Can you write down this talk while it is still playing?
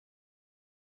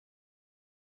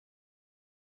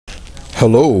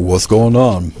Hello, what's going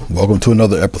on? Welcome to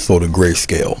another episode of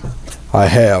Grayscale. I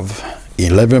have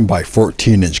 11 by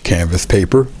 14 inch canvas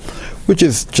paper, which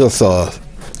is just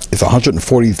it's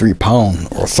 143 pound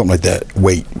or something like that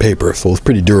weight paper, so it's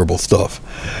pretty durable stuff.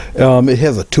 It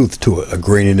has a tooth to it, a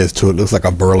graininess to it. Looks like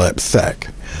a burlap sack.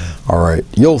 All right,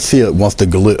 you'll see it once the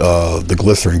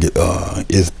glycerin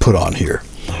is put on here.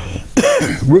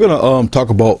 We're gonna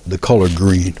talk about the color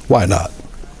green. Why not?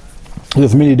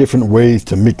 There's many different ways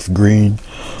to mix green.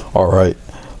 All right,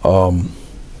 I'll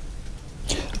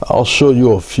show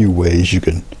you a few ways you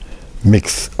can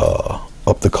mix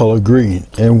up the color green.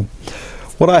 And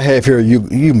what I have here, you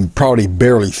can probably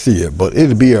barely see it, but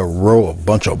it'll be a row of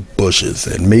bunch of bushes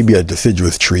and maybe a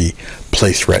deciduous tree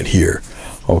placed right here.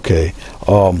 Okay,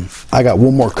 I got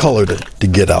one more color to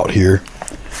get out here,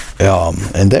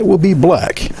 and that will be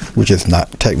black, which is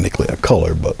not technically a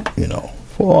color, but you know,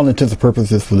 for all intents and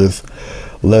purposes for this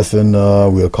lesson,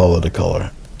 we'll call it a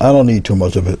color. I don't need too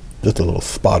much of it, just a little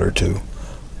spot or two.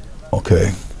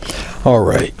 Okay, all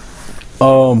right.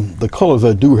 The colors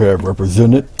I do have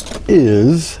represented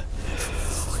is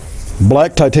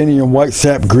black, titanium white,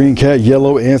 sap green, cat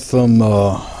yellow, and some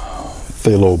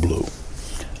phthalo blue.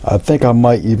 I think I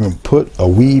might even put a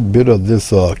wee bit of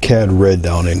this cad red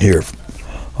down in here,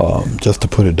 just to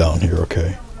put it down here.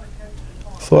 Okay,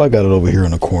 so I got it over here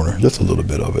in the corner, just a little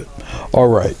bit of it. All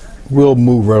right, we'll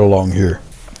move right along here.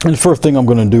 And the first thing I'm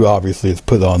going to do, obviously, is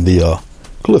put on the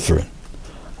glycerin.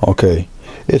 Okay,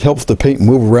 it helps the paint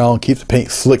move around, keeps the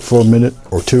paint slick for a minute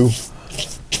or two,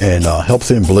 and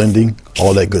helps in blending,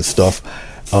 all that good stuff.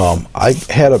 I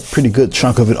had a pretty good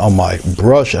chunk of it on my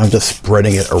brush. I'm just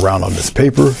spreading it around on this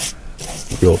paper,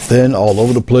 real thin, all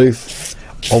over the place,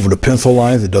 over the pencil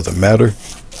lines. It doesn't matter,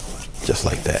 just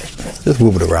like that. Just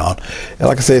move it around, and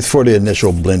like I say, it's for the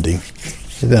initial blending,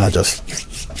 and then I just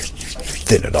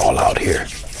thin it all out here,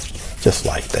 just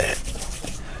like that.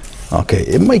 Okay,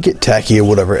 it might get tacky or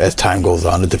whatever as time goes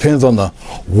on. It depends on the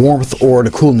warmth or the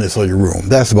coolness of your room.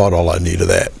 That's about all I need of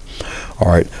that. All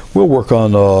right, we'll work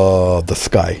on the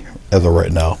sky as of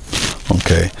right now.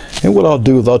 Okay, and what I'll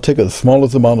do is I'll take the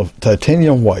smallest amount of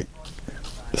titanium white,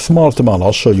 the smallest amount.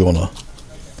 I'll show you on the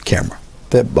camera.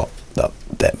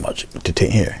 That much to take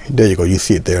here. There you go. You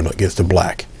see it there against the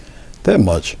black. That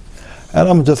much, and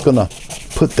I'm just gonna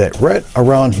put that right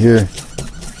around here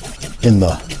in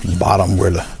the bottom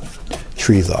where the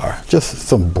trees are. Just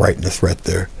some brightness right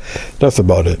there. That's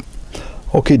about it.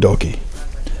 Okie dokie.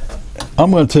 I'm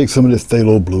going to take some of this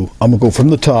phthalo blue. I'm going to go from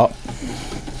the top,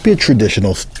 be a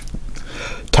traditional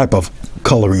type of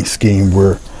coloring scheme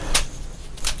where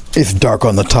it's dark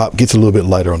on the top, gets a little bit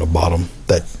lighter on the bottom,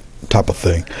 that type of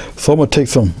thing. So I'm going to take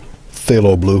some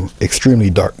phthalo blue,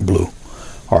 extremely dark blue.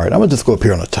 All right, I'm going to just go up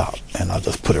here on the top, and I'll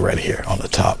just put it right here on the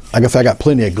top. I guess I got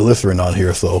plenty of glycerin on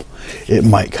here, so it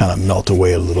might kind of melt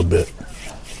away a little bit.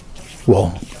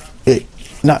 Well, it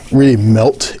not really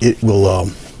melt, it will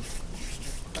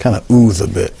kind of ooze a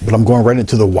bit, but I'm going right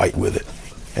into the white with it.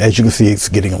 As you can see, it's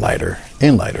getting lighter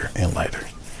and lighter and lighter.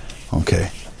 Okay,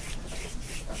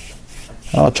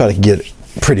 I'll try to get it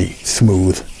pretty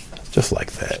smooth, just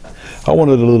like that. I want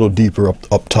it a little deeper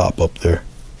up top up there,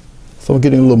 so I'm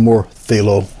getting a little more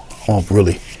phthalo. I want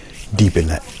really deepen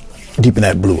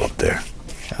that blue up there.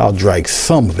 I'll drag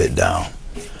some of it down,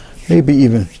 maybe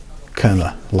even kind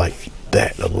of like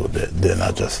that a little bit. Then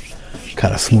I'll just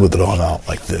kind of smooth it on out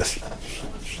like this.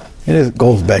 And it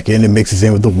goes back in, it mixes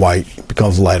in with the white,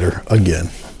 becomes lighter again.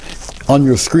 On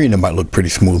your screen it might look pretty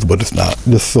smooth, but it's not.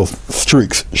 There's still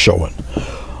streaks showing.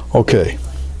 Okay,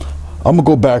 I'm gonna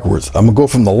go backwards. I'm gonna go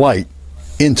from the light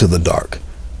into the dark.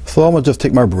 So I'm gonna just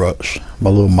take my brush, my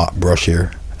little mop brush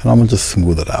here, and I'm gonna just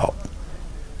smooth it out.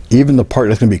 Even the part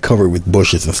that's gonna be covered with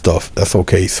bushes and stuff, that's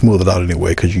okay. Smooth it out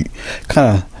anyway, because you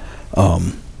kind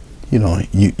of, you know,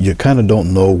 you kind of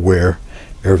don't know where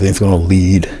everything's gonna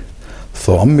lead.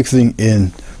 So I'm mixing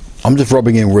in, I'm just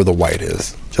rubbing in where the white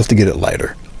is, just to get it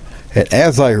lighter. And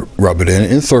as I rub it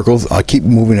in circles, I keep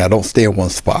moving, I don't stay in one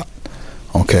spot.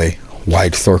 Okay,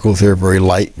 wide circles here, very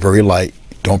light,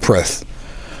 don't press.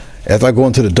 As I go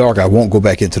into the dark, I won't go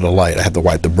back into the light. I have to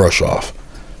wipe the brush off.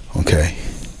 Okay,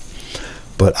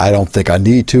 but I don't think I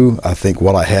need to. I think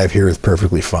what I have here is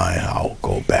perfectly fine. I'll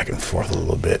go back and forth a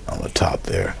little bit on the top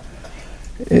there.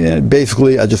 And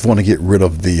basically, I just want to get rid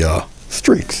of the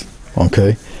streaks.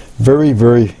 Okay, very,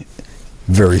 very,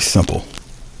 very simple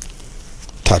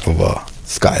type of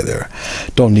sky there.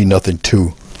 Don't need nothing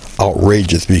too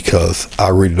outrageous because I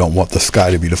really don't want the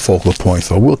sky to be the focal point.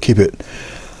 So we'll keep it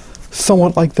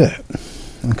somewhat like that.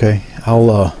 Okay,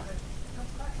 I'll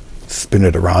spin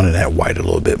it around in that white a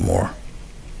little bit more.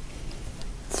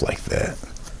 It's like that.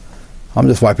 I'm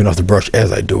just wiping off the brush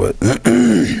as I do it.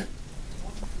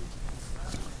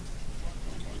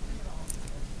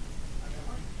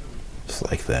 Just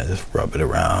like that, just rub it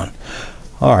around.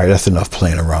 All right, that's enough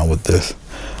playing around with this.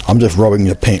 I'm just rubbing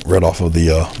the paint right off of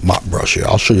the mop brush here.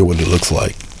 I'll show you what it looks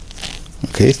like.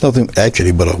 Okay, it's nothing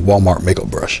actually but a Walmart makeup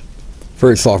brush.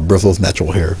 Very soft bristles,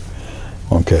 natural hair.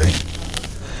 Okay,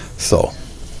 so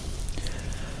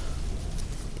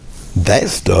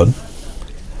that's done.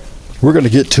 We're gonna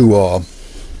get to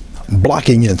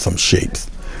blocking in some shapes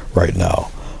right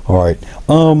now. All right,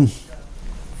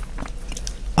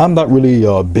 I'm not really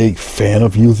a big fan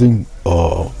of using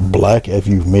black, as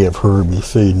you may have heard me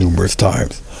say numerous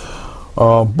times,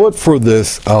 but for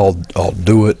this I'll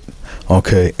do it.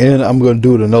 Okay, and I'm going to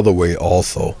do it another way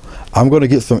also. I'm going to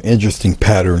get some interesting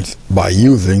patterns by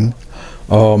using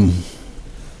a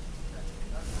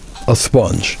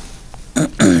sponge.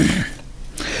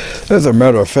 As a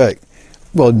matter of fact,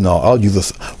 well, no, I'll use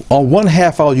this on one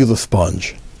half. I'll use a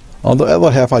sponge. On the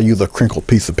other half, I'll use a crinkled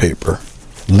piece of paper.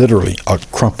 Literally a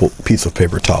crumpled piece of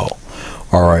paper towel.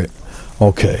 All right,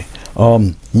 okay.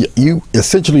 You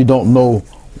essentially don't know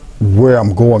where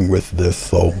I'm going with this,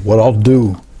 so what I'll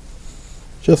do,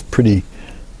 just pretty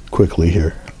quickly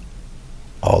here,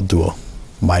 I'll do a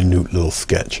minute little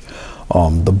sketch.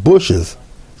 The bushes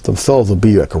themselves will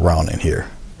be like around in here.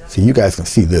 See, you guys can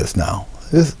see this now.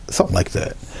 It's something like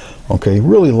that. Okay,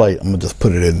 really light. I'm gonna just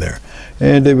put it in there,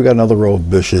 and then we got another row of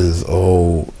bushes.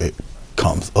 Oh, it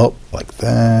comes up like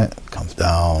that, comes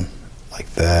down like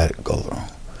that, goes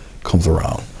around, comes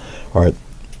around. All right,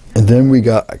 and then we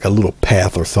got like a little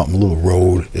path or something, a little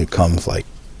road. It comes like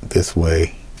this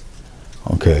way.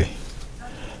 Okay,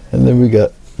 and then we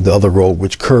got the other road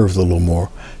which curves a little more.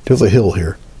 There's a hill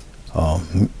here,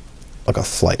 like a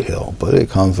slight hill, but it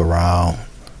comes around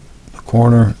the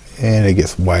corner and it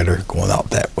gets wider going out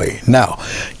that way. Now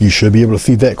you should be able to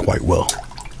see that quite well.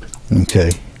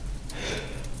 Okay,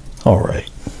 all right,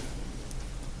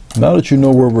 now that you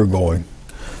know where we're going,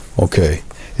 okay,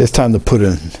 it's time to put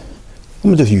in, I'm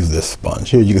gonna just use this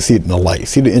sponge here. You can see it in the light,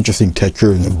 see the interesting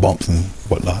texture and the bumps and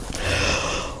whatnot.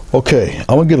 Okay,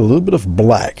 I'm gonna get a little bit of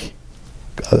black.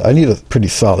 I need a pretty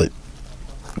solid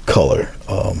color.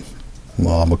 Well,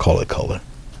 I'm gonna call it color.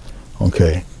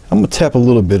 Okay, I'm gonna tap a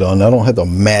little bit on. I don't have to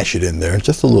mash it in there,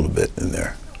 just a little bit in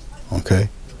there. Okay,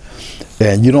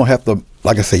 and you don't have to,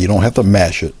 like I say, you don't have to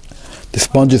mash it. The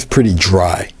sponge is pretty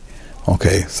dry.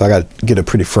 Okay, so I got to get a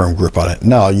pretty firm grip on it.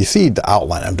 Now you see the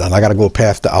outline I'm done. I got to go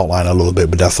past the outline a little bit,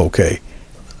 but that's okay.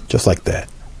 Just like that.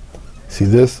 See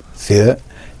this? See that?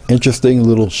 Interesting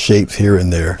little shapes here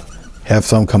and there. Have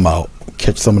some come out,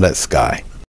 catch some of that sky.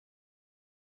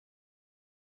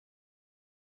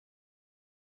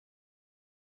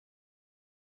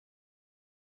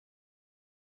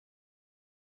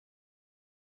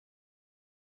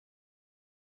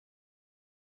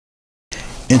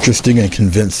 Interesting and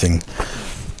convincing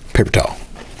paper towel.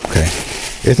 Okay,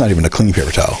 it's not even a clean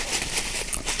paper towel.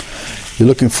 You're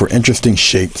looking for interesting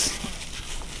shapes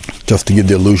just to give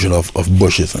the illusion of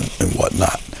bushes and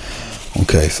whatnot.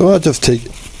 Okay, so I'll just take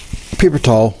a paper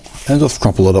towel and just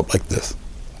crumple it up like this.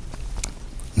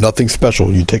 Nothing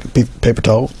special. You take a paper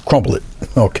towel, crumple it.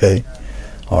 Okay,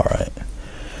 all right,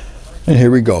 and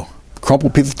here we go.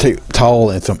 Crumpled piece of towel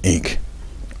and some ink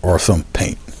or some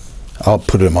paint. I'll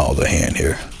put it in my other hand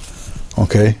here.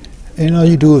 Okay, and all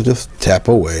you do is just tap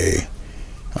away.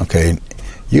 Okay,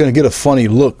 you're gonna get a funny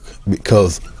look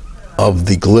because of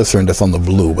the glycerin that's on the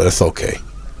blue, but it's okay.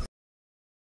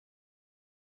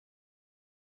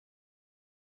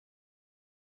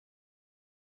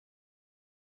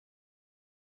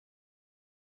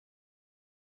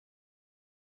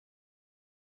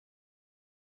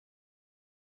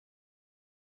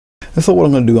 And so what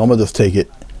I'm gonna do, I'm gonna just take it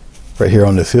right here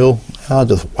on this hill. I'll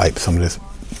just wipe some of this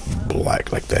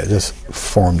black like that. Just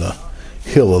form the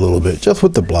hill a little bit, just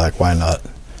with the black. Why not?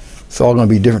 It's all gonna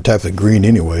be different types of green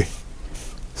anyway.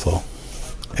 So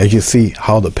as you see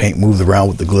how the paint moves around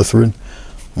with the glycerin.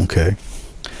 Okay,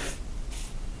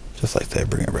 just like that.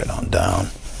 Bring it right on down.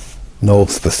 No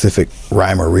specific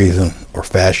rhyme or reason or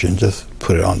fashion. Just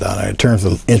put it on down there. It turns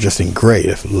an interesting gray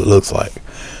if it looks like.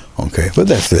 Okay, but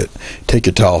that's it. Take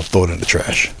your towel, throw it in the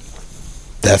trash.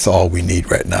 That's all we need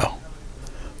right now.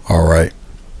 All right.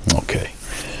 Okay.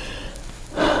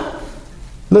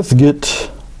 Let's get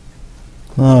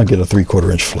a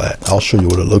 3/4 inch flat. I'll show you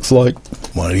what it looks like.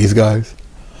 One of these guys.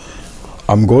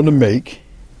 I'm going to make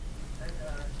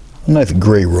a nice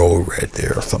gray road right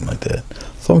there or something like that.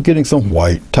 So I'm getting some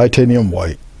white, titanium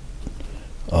white.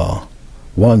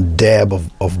 One dab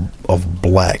of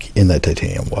black in that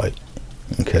titanium white.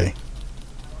 Okay.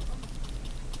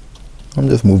 I'm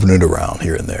just moving it around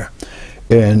here and there.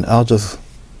 And I'll just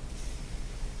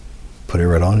put it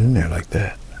right on in there like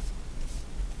that.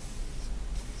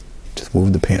 Just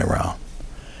move the paint around.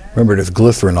 Remember, there's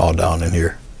glycerin all down in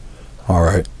here. All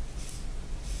right.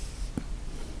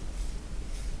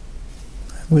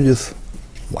 We'll just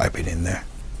wipe it in there.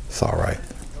 It's all right.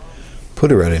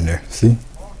 Put it right in there. See?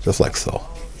 Just like so.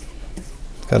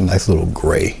 Got a nice little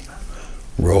gray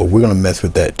roll. We're going to mess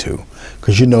with that too.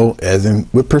 Because you know, as in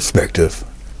with perspective,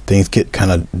 things get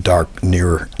kind of dark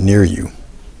near you.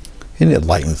 And it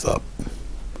lightens up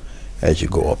as you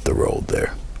go up the road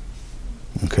there.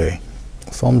 Okay.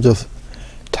 So I'm just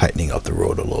tightening up the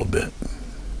road a little bit.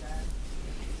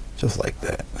 Just like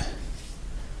that.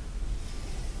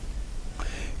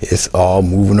 It's all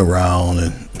moving around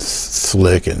and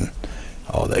slick and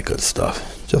all that good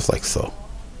stuff. Just like so.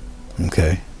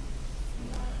 Okay.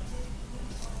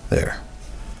 There.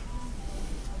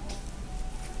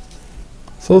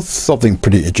 So it's something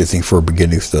pretty interesting for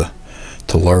beginners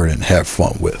to learn and have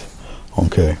fun with.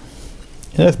 Okay.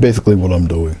 And that's basically what I'm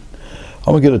doing.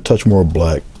 I'm going to get a touch more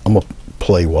black. I'm going to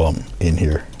play while I'm in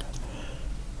here.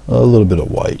 A little bit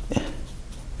of white.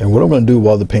 And what I'm going to do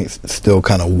while the paint's still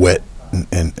kind of wet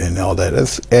and all that,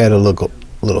 let's add a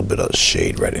little bit of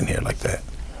shade right in here like that.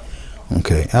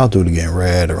 Okay, I'll do it again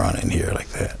right around in here like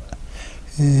that.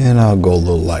 And I'll go a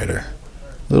little lighter,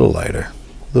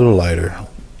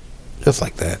 just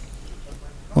like that.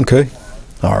 Okay.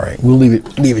 All right, we'll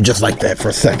leave it just like that for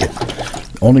a second.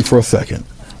 Only for a second.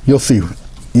 You'll see.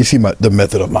 You see the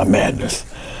method of my madness.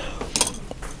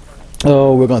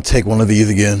 Oh, we're gonna take one of these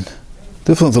again.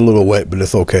 This one's a little wet, but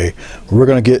it's okay. We're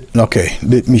gonna get, okay,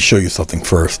 let me show you something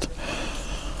first.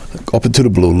 Up into the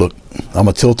blue, look. I'm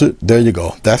gonna tilt it. There you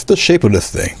go. That's the shape of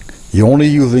this thing. You're only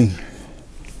using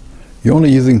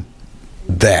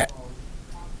that.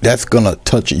 That's gonna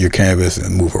touch your canvas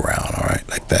and move around, all right,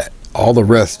 like that. All the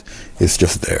rest is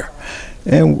just there.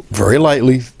 And very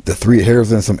lightly, the 3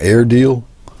 hairs and some air deal.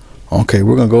 Okay,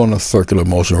 we're gonna go in a circular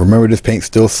motion. Remember, this paint's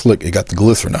still slick. It got the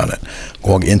glycerin on it.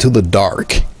 Going into the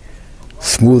dark,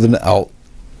 smoothing out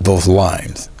those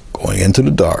lines. Going into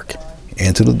the dark,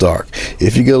 into the dark.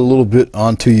 If you get a little bit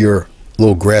onto your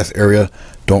little grass area,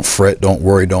 don't fret, don't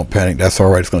worry, don't panic. That's all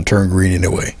right. It's gonna turn green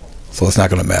anyway, so it's not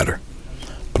gonna matter.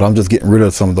 But I'm just getting rid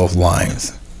of some of those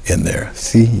lines in there.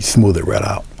 See, you smooth it right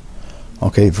out.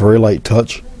 Okay, very light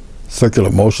touch. Circular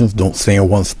motions. Don't stay in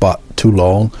one spot too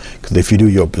long, because if you do,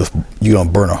 you're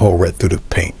gonna burn a hole right through the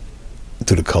paint,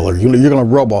 through the color. You're gonna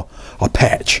rub a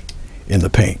patch in the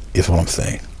paint, is what I'm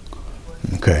saying.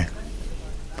 Okay.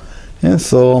 And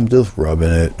so I'm just rubbing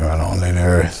it right on in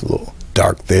there. It's a little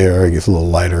dark there. It gets a little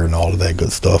lighter and all of that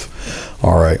good stuff.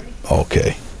 All right.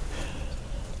 Okay.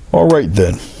 All right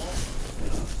then.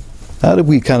 Now that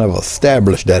we kind of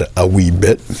established that a wee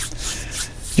bit,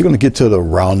 you're gonna get to the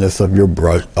roundness of your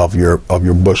brush, of your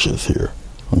bushes here.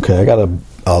 Okay, I got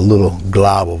a little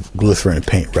glob of glycerin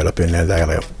paint right up in there. I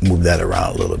gotta move that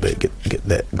around a little bit, get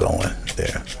that going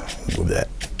there. Move that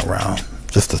around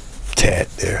just a tad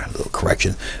there, a little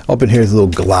correction. Up in here is a little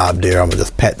glob there. I'm gonna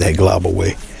just pat that glob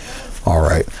away. All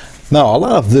right. Now a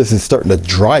lot of this is starting to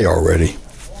dry already.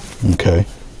 Okay.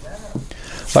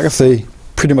 Like I say,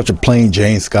 pretty much a plain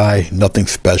Jane sky, nothing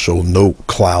special, no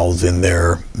clouds in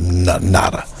there,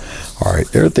 nada. All right,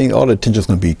 everything, all the attention's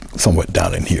gonna be somewhat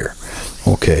down in here.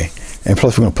 Okay, and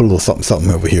plus we're gonna put a little something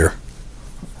over here.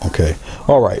 Okay,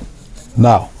 all right,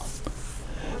 now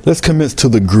let's commence to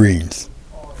the greens.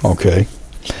 Okay,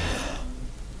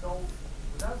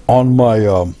 on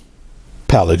my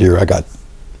palette here, I got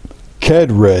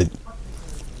cad red,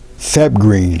 sap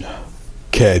green,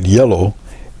 cad yellow,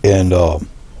 and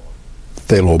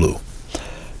phthalo blue.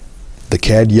 The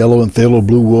cad yellow and phthalo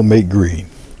blue will make green.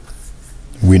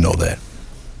 We know that.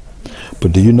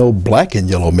 But do you know black and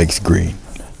yellow makes green?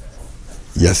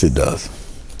 Yes, it does.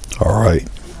 All right.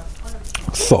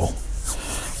 So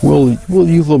we'll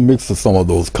use a mix of some of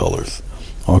those colors.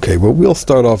 Okay, but we'll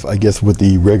start off, I guess, with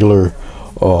the regular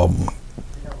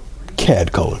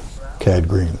cad color, cad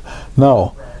green.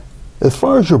 Now, as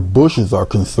far as your bushes are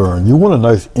concerned, you want a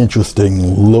nice,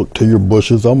 interesting look to your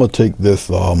bushes. I'm gonna take this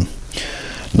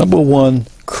 #1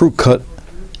 Crew Cut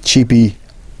cheapy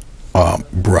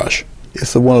brush.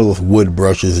 It's one of those wood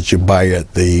brushes that you buy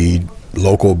at the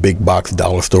local big box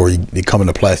dollar store. They come in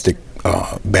a plastic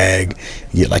bag.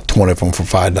 You get like 20 of them for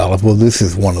 $5. Well, this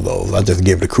is one of those. I just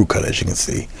gave it a Crew Cut, as you can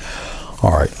see.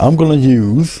 All right, I'm gonna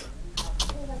use.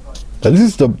 Now this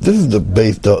is the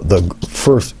base, the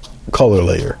first color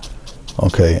layer.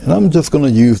 Okay, and I'm just gonna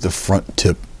use the front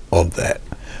tip of that.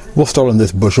 We'll start on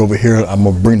this bush over here. I'm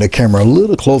gonna bring the camera a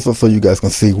little closer so you guys can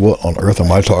see what on earth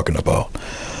am I talking about.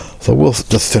 So we'll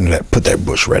just send that, put that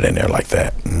bush right in there like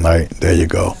that. All right, there you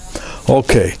go.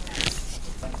 Okay.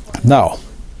 Now,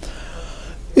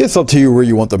 it's up to you where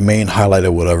you want the main highlight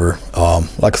or whatever.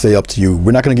 Like I say, up to you.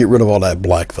 We're not going to get rid of all that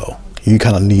black though. You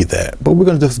kind of need that, but we're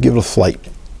going to just give it a slight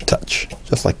touch,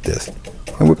 just like this.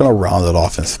 And we're going to round it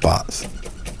off in spots,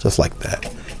 just like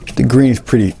that. The green's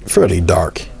fairly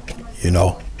dark, you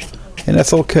know, and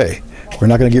that's okay. We're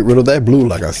not going to get rid of that blue,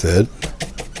 like I said,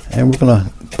 and we're going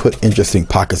to put interesting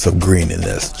pockets of green in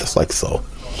this, just like so.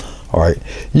 All right,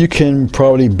 you can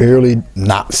probably barely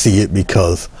not see it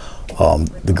because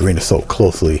the green is so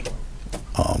closely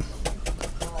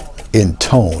in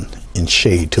tone, in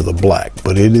shade to the black,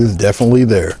 but it is definitely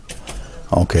there.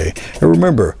 Okay, and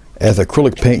remember, as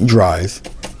acrylic paint dries,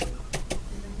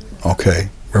 okay,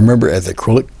 remember, as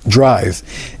acrylic dries,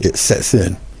 it sets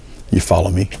in. You follow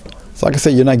me? So like I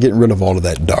said, you're not getting rid of all of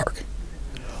that dark.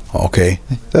 Okay,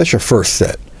 that's your first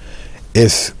set.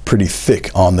 It's pretty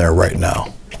thick on there right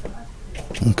now.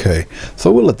 Okay,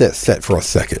 so we'll let that set for a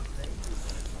second.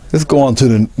 Let's go on to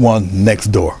the one next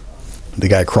door, the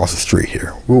guy across the street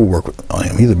here. We'll work on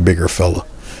him. He's a bigger fella,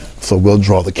 so we'll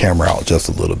draw the camera out just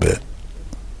a little bit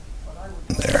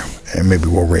there, and maybe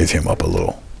we'll raise him up a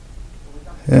little.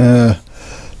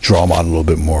 Draw him out a little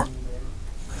bit more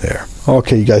there.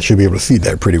 Okay, you guys should be able to see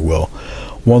that pretty well.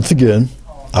 Once again,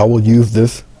 I will use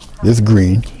this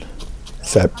green,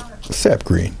 sap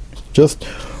green, just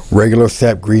regular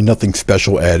sap green, nothing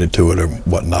special added to it or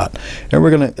whatnot. And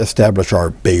we're going to establish our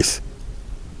base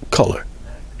color.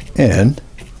 And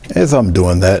as I'm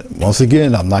doing that, once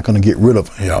again, I'm not going to get rid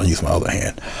of, here, I'll use my other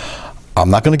hand. I'm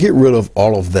not going to get rid of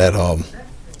all of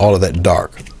that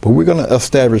dark, but we're going to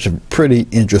establish a pretty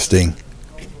interesting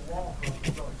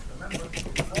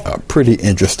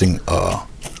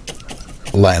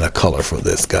line of color for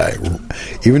this guy.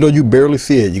 Even though you barely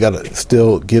see it, you got to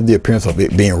still give the appearance of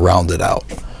it being rounded out.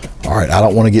 All right, I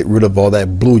don't want to get rid of all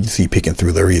that blue you see peeking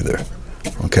through there either.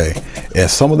 Okay, and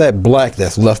some of that black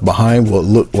that's left behind will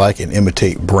look like and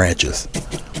imitate branches.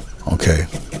 Okay,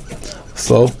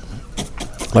 so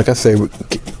like I say,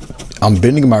 I'm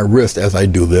bending my wrist as I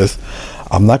do this.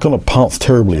 I'm not going to pounce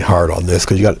terribly hard on this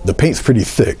because the paint's pretty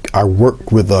thick. I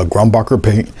work with Grumbacher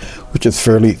paint, which is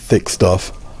fairly thick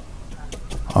stuff.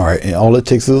 All right, and all it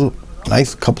takes is a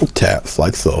nice couple taps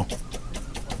like so.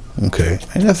 Okay,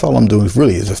 and that's all I'm doing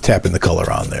is just tapping the color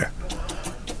on there.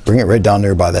 Bring it right down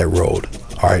there by that road.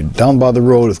 All right, down by the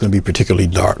road it's going to be particularly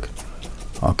dark.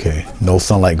 Okay, no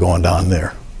sunlight going down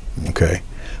there. Okay,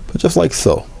 but just like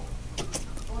so.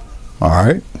 All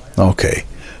right, okay.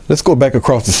 Let's go back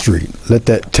across the street. Let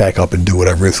that tack up and do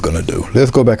whatever it's going to do.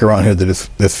 Let's go back around here to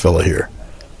this fella here.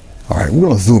 All right, we're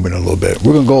going to zoom in a little bit.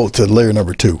 We're going to go to layer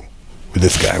number 2 with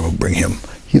this guy. We'll bring him.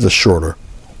 He's a shorter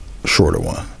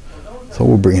one. So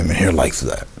we'll bring him in here like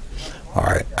that. All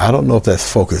right, I don't know if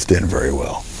that's focused in very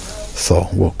well. So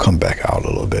we'll come back out a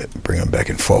little bit, bring him back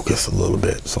in focus a little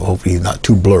bit. So hopefully he's not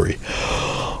too blurry.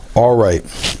 All right,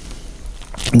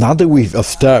 now that we've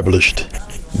established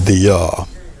the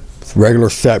regular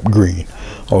sap green,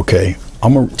 okay,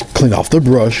 I'm gonna clean off the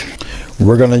brush.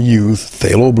 We're gonna use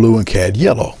phthalo blue and cad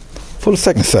yellow for the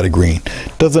second set of green.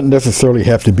 Doesn't necessarily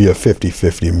have to be a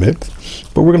 50-50 mix,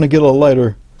 but we're gonna get a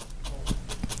lighter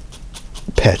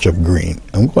patch of green.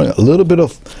 I'm going a little bit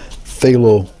of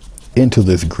phthalo into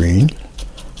this green.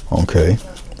 Okay,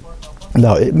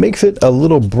 now it makes it a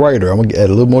little brighter. I'm gonna add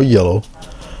a little more yellow,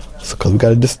 because we got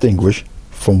to distinguish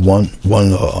from one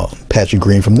patch of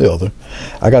green from the other.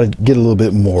 I got to get a little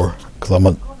bit more because I'm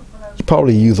gonna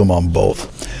probably use them on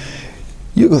both.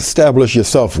 You can establish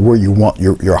yourself where you want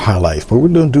your highlights, but we're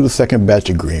going to do the second batch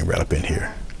of green right up in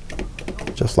here,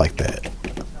 just like that.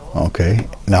 Okay,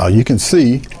 now you can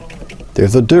see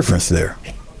there's a difference there.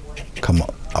 Come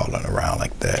on, out and around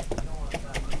like that,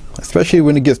 especially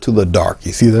when it gets to the dark.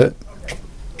 You see that?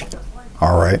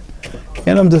 All right,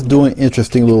 and I'm just doing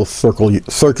interesting little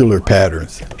circular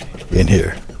patterns in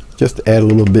here, just to add a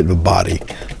little bit of a body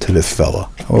to this fella.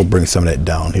 I'll bring some of that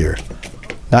down here.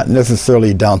 Not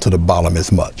necessarily down to the bottom as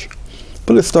much,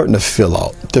 but it's starting to fill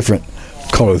out different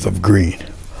colors of green.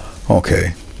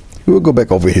 Okay, we'll go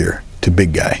back over here to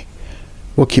big guy.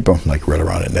 We'll keep him like right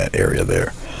around in that area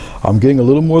there. I'm getting a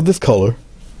little more of this color.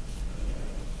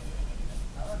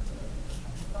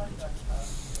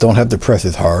 Don't have to press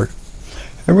as hard.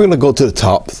 And we're gonna go to the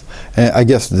tops. And I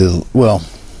guess the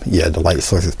light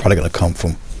source is probably gonna come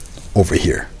from over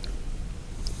here.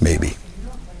 Maybe.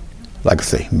 Like I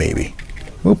say, maybe.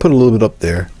 We'll put a little bit up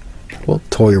there. We'll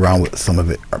toy around with some of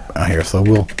it out here. So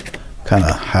we'll kind of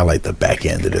highlight the back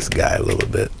end of this guy a little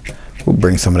bit. We'll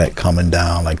bring some of that coming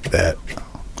down like that.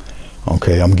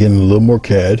 Okay, I'm getting a little more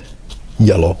cad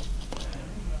yellow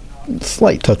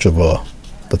Slight touch of the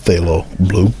phthalo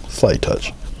blue, slight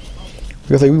touch.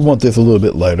 Like I say, we want this a little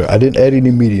bit lighter. I didn't add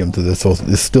any medium to this, so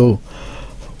it's still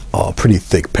pretty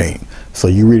thick paint. So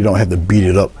you really don't have to beat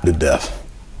it up to death,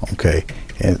 okay?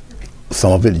 And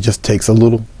some of it just takes a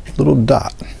little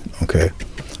dot, okay?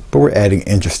 But we're adding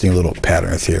interesting little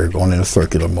patterns here, going in a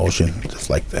circular motion, just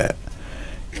like that.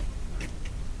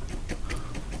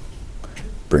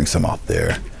 Bring some out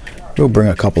there. We'll bring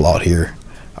a couple out here.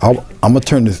 I'm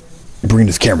gonna bring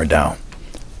this camera down.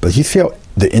 But you see how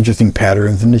the interesting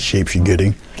patterns and the shapes you're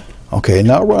getting? Okay,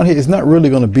 now around here, it's not really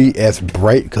gonna be as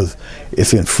bright because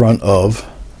it's in front of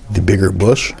the bigger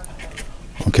bush.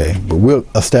 Okay, but we'll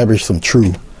establish some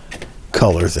true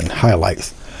colors and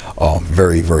highlights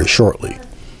very, very shortly.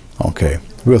 Okay,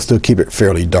 we'll still keep it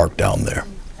fairly dark down there.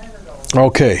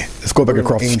 Okay, let's go back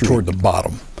across the street toward the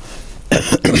bottom.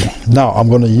 Now I'm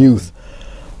going to use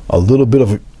a little bit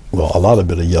of, well, a lot of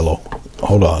yellow.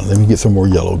 Hold on, let me get some more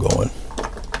yellow going.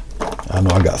 I know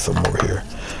I got some more here.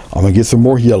 I'm going to get some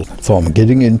more yellow. So I'm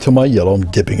getting into my yellow. I'm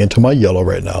dipping into my yellow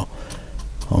right now.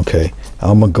 Okay,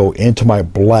 I'm going to go into my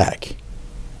black.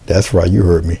 That's right, you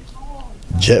heard me.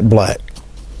 Jet black.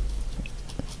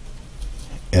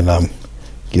 And I'm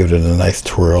giving it a nice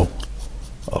twirl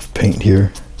of paint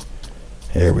here.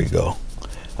 There we go.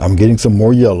 I'm getting some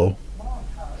more yellow.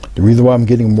 The reason why I'm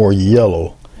getting more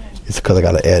yellow is because I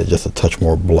got to add just a touch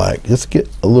more black. Just get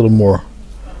a little more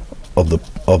of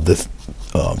this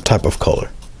type of color.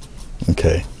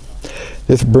 Okay.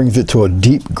 This brings it to a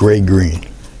deep gray green.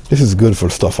 This is good for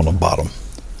stuff on the bottom.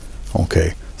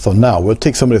 Okay. So now we'll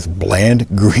take some of this bland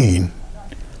green.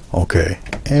 Okay.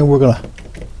 And we're going to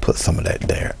put some of that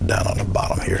there down on the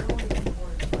bottom here.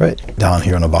 Right down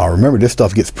here on the bottom. Remember, this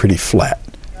stuff gets pretty flat.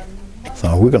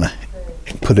 So we're going to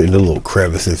put it in the little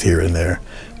crevices here and there.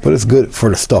 But it's good for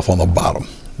the stuff on the bottom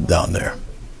down there.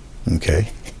 Okay.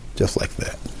 Just like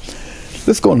that.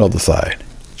 Let's go on the other side.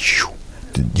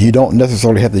 You don't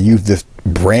necessarily have to use this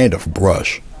brand of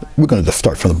brush. We're going to just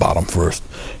start from the bottom first.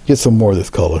 Get some more of this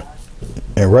color.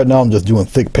 And right now I'm just doing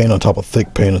thick paint on top of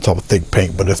thick paint on top of thick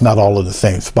paint, but it's not all in the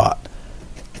same spot.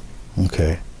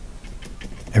 Okay.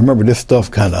 And remember, this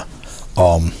stuff kind of,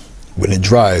 when it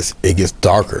dries, it gets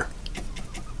darker.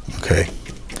 Okay.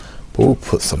 But we'll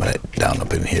put some of that down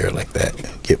up in here like that.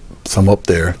 Get some up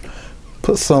there.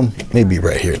 Put some maybe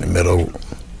right here in the middle.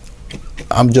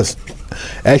 I'm just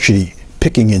actually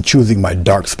picking and choosing my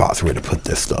dark spots where to put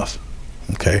this stuff.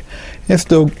 Okay. And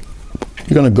still,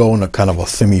 you're going to go in a kind of a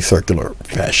semicircular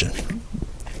fashion.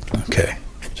 Okay.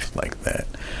 Just like that.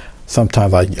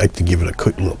 Sometimes I like to give it a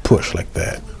quick little push like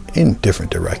that in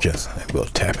different directions. And we'll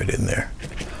tap it in there.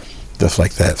 Just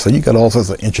like that. So you got all sorts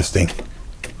of interesting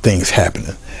things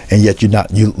happening. And yet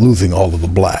you're losing all of the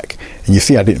black. And you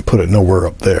see I didn't put it nowhere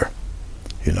up there.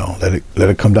 You know, let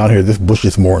it come down here. This bush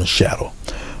is more in shadow.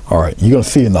 All right, you're going to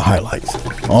see in the highlights.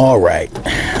 All right,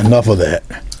 enough of that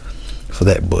for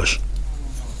that bush.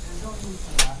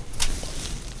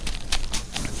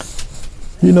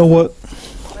 You know what?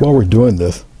 While we're doing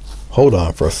this, hold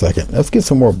on for a second. Let's get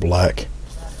some more black.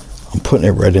 I'm putting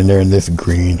it right in there in this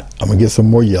green. I'm going to get some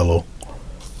more yellow.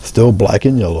 Still black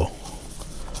and yellow.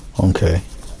 Okay.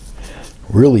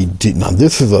 Really deep. Now,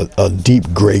 this is a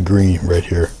deep gray green right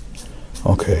here.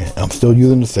 Okay, I'm still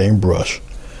using the same brush.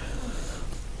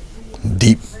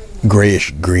 Deep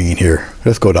grayish green here.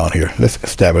 Let's go down here. Let's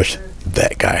establish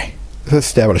that guy. Let's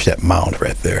establish that mound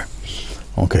right there.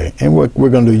 Okay, and we're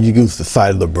going to use the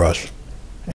side of the brush.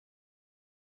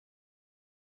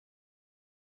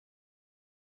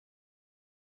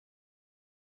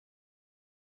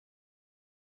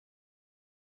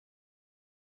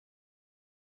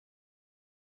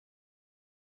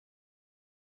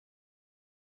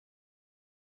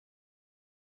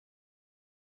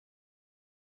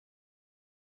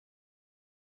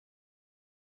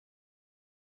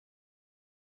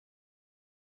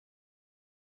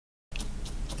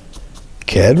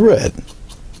 Cad red.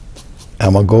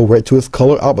 I'm going to go right to its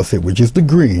color opposite, which is the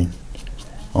green.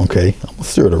 Okay, I'm going to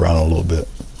stir it around a little bit.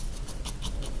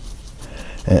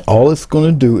 And all it's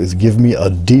going to do is give me a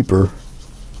deeper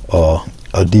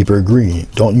green.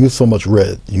 Don't use so much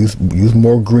red. Use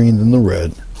more green than the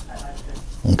red.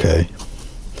 Okay.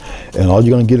 And all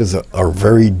you're going to get is a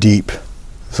very deep,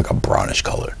 it's like a brownish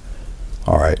color.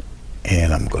 All right.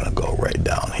 And I'm going to go right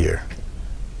down here.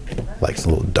 Like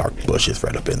some little dark bushes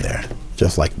right up in there.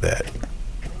 Just like that.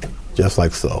 Just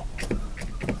like so.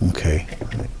 Okay.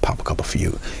 Pop a couple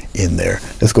few in there.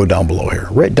 Let's go down below here.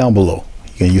 Right down below.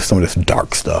 You're going to use some of this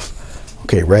dark stuff.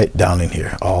 Okay, right down in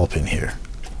here. All up in here.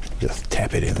 Just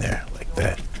tap it in there like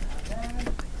that.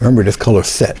 Remember, this color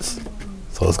sets.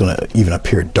 So it's going to even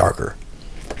appear darker.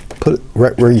 Put it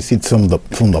right where you see some of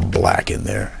the black in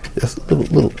there. Just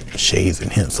little shades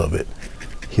and hints of it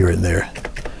here and there.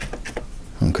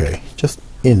 Okay, just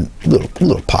in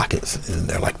little pockets in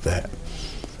there like that.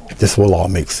 This will all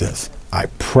make sense. I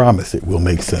promise it will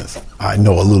make sense. I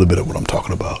know a little bit of what I'm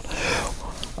talking about.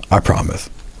 I promise.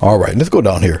 All right, let's go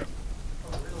down here.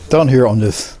 Down here on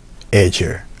this edge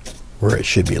here, where it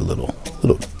should be a little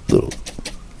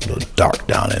dark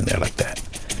down in there like that.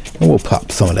 And we'll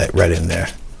pop some of that right in there,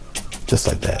 just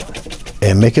like that.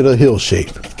 And make it a hill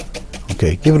shape.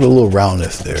 Okay, give it a little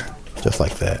roundness there, just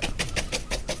like that.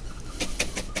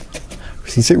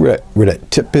 See where that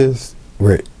tip is,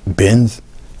 where it bends?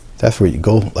 That's where you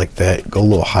go like that. Go a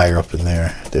little higher up in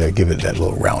there. There, give it that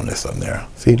little roundness on there.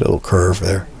 See the little curve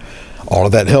there? All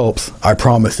of that helps. I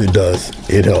promise it does.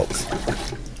 It helps.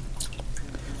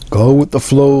 Go with the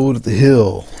flow to the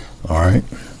hill. All right.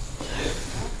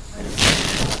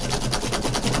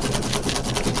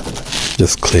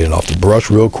 Just cleaning off the brush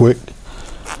real quick.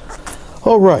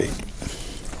 All right.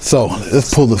 So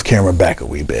let's pull this camera back a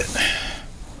wee bit,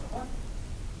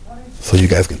 so you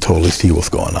guys can totally see what's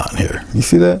going on here. You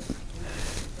see that?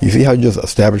 You see how you just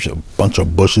established a bunch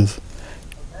of bushes?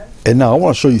 And now I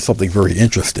want to show you something very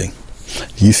interesting.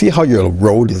 Do you see how your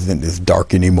road isn't as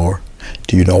dark anymore?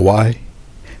 Do you know why?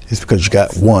 It's because you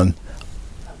got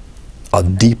a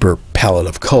deeper palette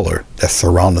of color that's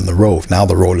surrounding the road. Now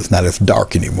the road is not as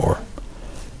dark anymore.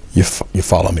 You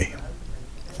follow me?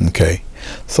 Okay.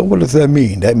 So what does that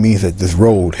mean? That means that this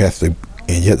road has to,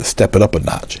 and you have to step it up a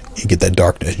notch. You get that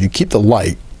darkness. You keep the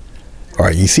light. All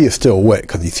right, you see it's still wet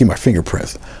because you see my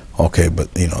fingerprints. Okay, but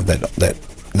you know that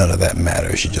none of that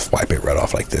matters. You just wipe it right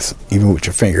off like this. Even with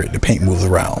your finger, the paint moves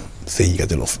around. See, you got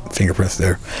the little fingerprints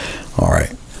there. All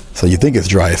right. So you think it's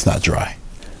dry, it's not dry.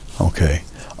 Okay.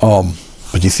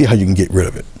 But you see how you can get rid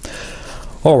of it.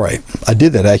 All right. I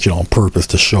did that actually on purpose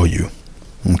to show you,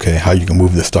 okay, how you can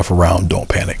move this stuff around. Don't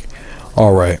panic.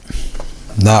 All right.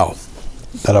 Now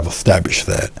that I've established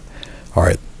that, all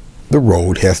right, the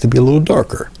road has to be a little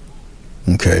darker.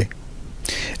 Okay.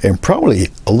 And probably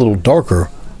a little darker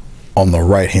on the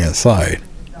right hand side.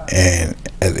 And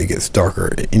as it gets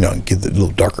darker, you know, get the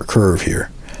little darker curve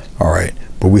here. All right.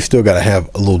 But we still got to have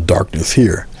a little darkness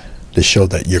here to show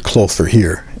that you're closer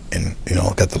here, and you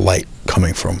know, got the light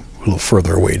coming from a little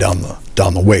further away down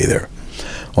the way there.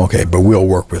 Okay, but we'll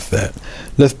work with that.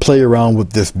 Let's play around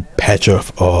with this patch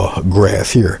of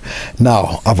grass here.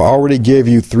 Now, I've already gave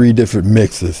you 3 different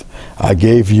mixes. I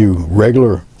gave you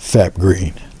regular sap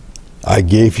green. I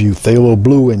gave you phthalo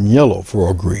blue and yellow for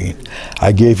a green.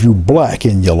 I gave you black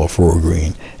and yellow for a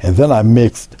green. And then I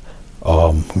mixed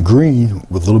green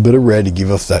with a little bit of red to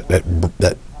give us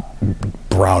that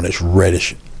brownish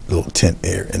reddish little tint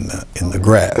there in the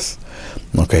grass.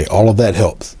 Okay, all of that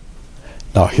helps.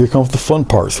 Now here comes the fun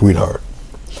part, sweetheart.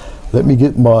 Let me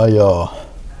get my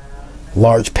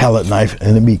large palette knife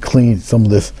and let me clean some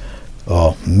of this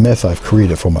mess I've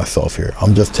created for myself here.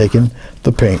 I'm just taking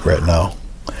the paint right now.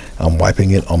 I'm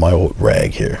wiping it on my old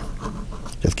rag here.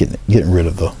 Just getting rid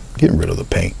of the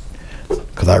paint,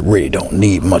 because I really don't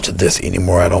need much of this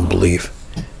anymore, I don't believe.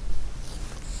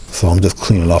 So I'm just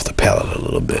cleaning off the palette a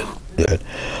little bit. Yeah.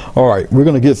 All right, we're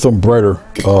gonna get some brighter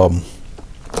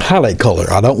highlight color.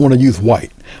 I don't want to use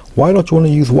white. Why don't you want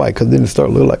to use white? Because then it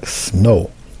starts looking like snow,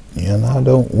 and I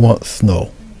don't want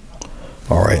snow.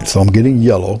 All right, so I'm getting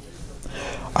yellow.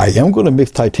 I am going to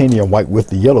mix titanium white with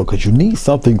the yellow because you need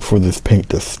something for this paint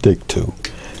to stick to.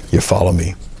 You follow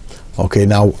me? Okay,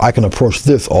 now I can approach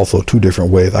this also 2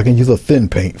 different ways. I can use a thin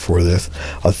paint for this.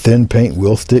 A thin paint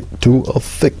will stick to a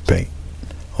thick paint.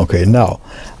 Okay, now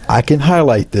I can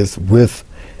highlight this with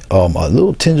a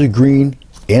little tinge of green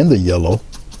and the yellow,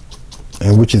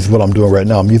 and which is what I'm doing right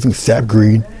now. I'm using sap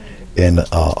green and a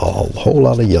whole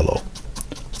lot of yellow.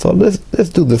 So let's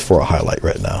do this for a highlight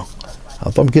right now.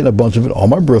 So I'm getting a bunch of it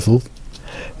on my bristles.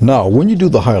 Now, when you do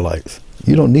the highlights,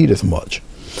 you don't need as much,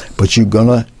 but you're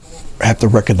gonna have to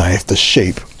recognize the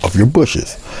shape of your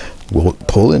bushes. We'll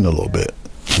pull in a little bit.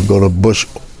 We'll go to bush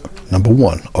number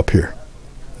 1 up here.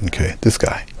 Okay, this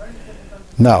guy.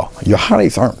 Now, your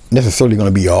highlights aren't necessarily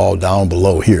going to be all down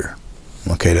below here.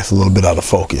 Okay, that's a little bit out of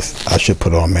focus. I should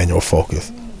put it on manual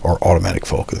focus or automatic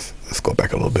focus. Let's go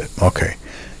back a little bit. Okay.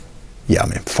 Yeah,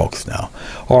 I'm in focus now.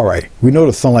 All right, we know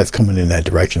the sunlight's coming in that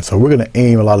direction, so we're going to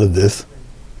aim a lot of this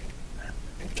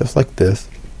just like this.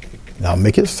 Now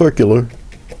make it circular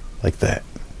like that.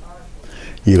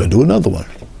 You're going to do another one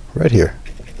right here.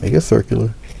 Make it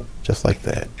circular just like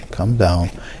that. Come down.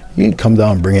 You can come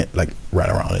down and bring it like right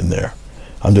around in there.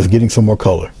 I'm just getting some more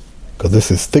color because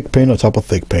this is thick paint on top of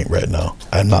thick paint right now.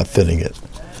 I'm not thinning it.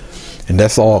 And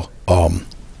that's all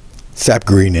sap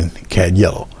green and cad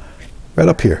yellow. Right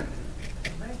up here.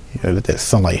 You know, let that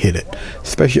sunlight hit it,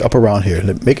 especially up around here.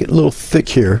 Make it a little thick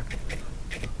here.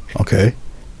 Okay.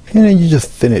 And then you just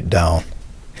thin it down,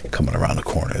 coming around the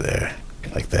corner there,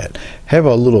 like that. Have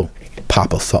a little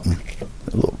pop of something,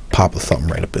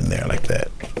 right up in there, like that.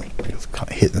 Just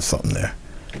kind of hitting something there.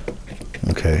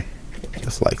 Okay,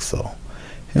 just like so.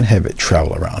 And have it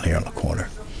travel around here on the corner.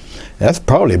 That's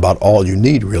probably about all you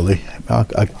need, really. I'll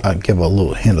give a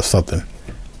little hint of something,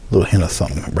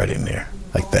 right in there,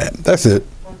 like that. That's it.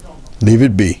 Leave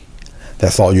it be.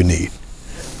 That's all you need.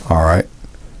 All right.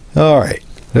 All right.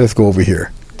 Let's go over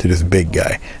here to this big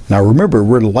guy. Now remember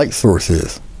where the light source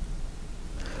is.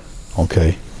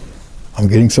 Okay. I'm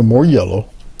getting some more yellow.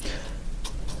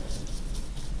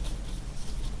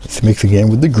 Let's mix again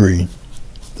with the green,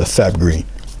 the sap green.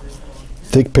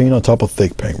 Thick paint on top of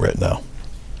thick paint right now.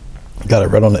 Got it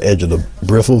right on the edge of the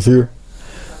bristles here.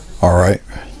 All right.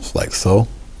 Just like so.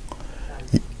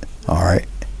 All right.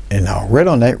 And now right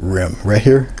on that rim right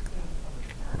here,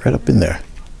 right up in there,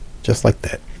 just like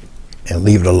that, and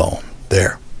leave it alone.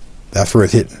 There, that's where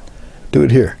it's hitting. Do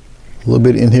it here, a little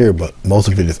bit in here, but most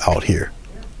of it is out here,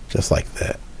 just like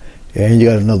that. And you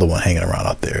got another one hanging around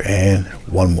out there, and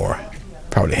one more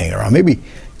probably hanging around, maybe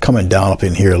coming down up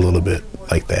in here a little bit,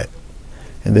 like that.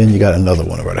 And then you got another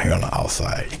one right here on the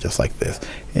outside, just like this,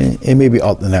 and maybe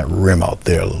out in that rim out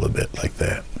there a little bit, like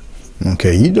that.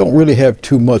 Okay, you don't really have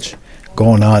too much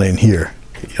going on in here.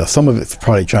 You know, some of it's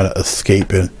probably trying to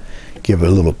escape and give it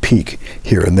a little peek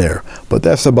here and there, but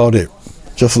that's about it.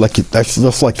 That's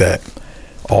just like that.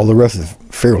 All the rest is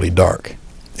fairly dark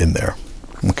in there.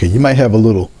 Okay, you might have a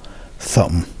little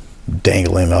something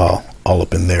dangling all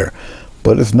up in there,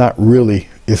 but it's not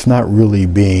really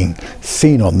being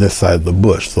seen on this side of the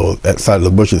bush. So that side of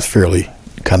the bush is fairly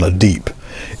kind of deep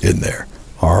in there.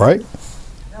 All right.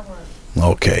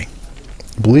 Okay.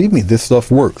 Believe me, this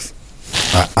stuff works.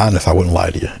 Honest, I wouldn't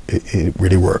lie to you. It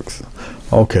really works.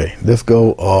 Okay, let's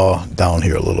go down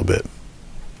here a little bit.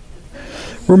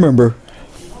 Remember,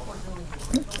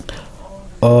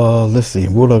 let's see.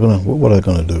 What am I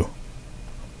gonna do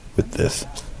with this?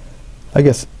 I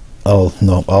guess. Oh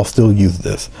no, I'll still use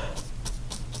this.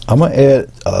 I'm gonna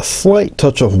add a slight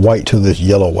touch of white to this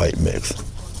yellow-white mix,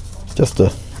 just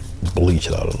to bleach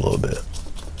it out a little bit.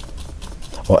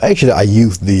 Well, actually, I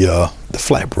used the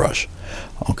flat brush.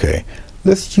 Okay.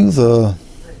 Let's use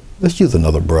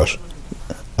another brush.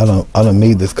 I done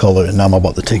made this color, and now I'm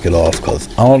about to take it off because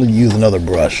I want to use another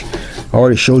brush. I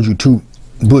already showed you two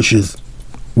bushes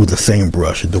with the same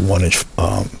brush, the 1-inch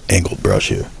angled brush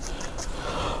here.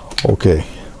 Okay,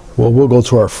 well, we'll go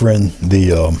to our friend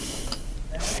the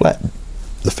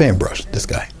fan brush. This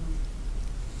guy.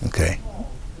 Okay,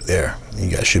 there.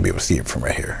 You guys should be able to see it from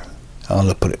right here. I'm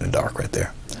gonna put it in the dark right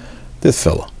there. This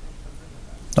fella.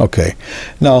 Okay,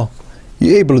 now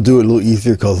you're able to do it a little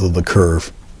easier because of the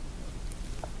curve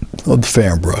of the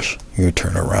fan brush. You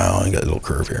turn around, you got a little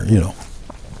curve here, you know.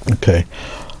 Okay,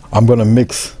 I'm gonna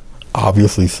mix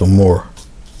obviously some more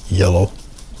yellow.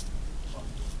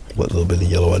 What little bit of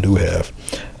yellow I do have,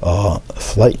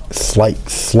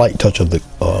 slight touch of the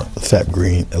sap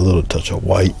green, a little touch of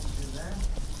white,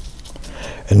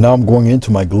 and now I'm going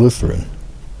into my glycerin.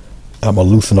 I'm gonna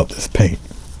loosen up this paint.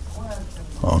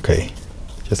 Okay,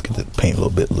 just get the paint a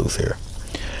little bit loose here.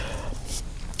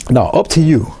 Now, up to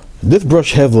you. This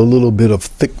brush has a little bit of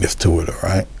thickness to it, all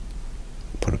right?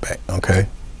 Put it back, okay?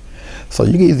 So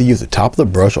you can either use the top of the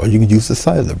brush or you can use the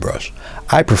side of the brush.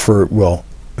 I prefer, well,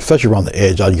 especially around the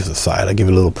edge, I'll use the side. I give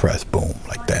it a little press, boom,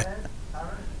 like that.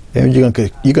 And you're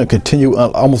gonna continue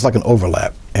almost like an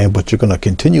overlap, but you're gonna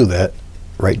continue that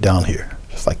right down here,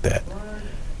 just like that.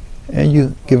 And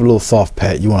you give it a little soft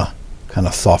pat. You wanna kind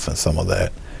of soften some of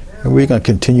that. And we're gonna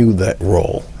continue that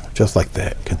roll, just like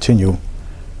that. Continue,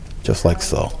 just like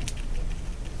so.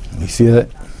 You see that?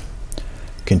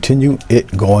 Continue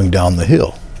it going down the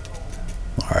hill.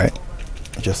 All right,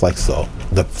 just like so.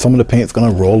 Some of the paint's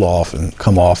gonna roll off and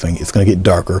come off, and it's gonna get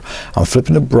darker. I'm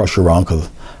flipping the brush around because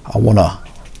I want a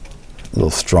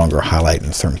little stronger highlight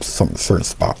in certain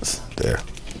spots there.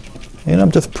 And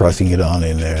I'm just pressing it on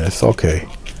in there. It's okay.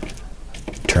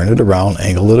 Turn it around,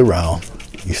 angle it around.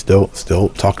 You still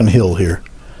talking hill here.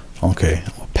 Okay,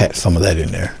 I'll pat some of that in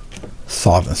there.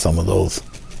 Soften some of those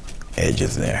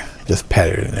edges in there. Just pat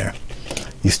it in there.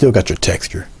 You still got your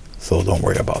texture, so don't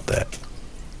worry about that.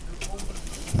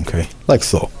 Okay, like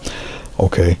so.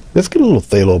 Okay, let's get a little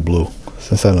phthalo blue,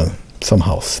 since I done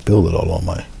somehow spilled it all on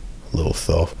my little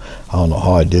self. I don't know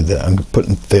how I did that. I'm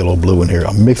putting phthalo blue in here.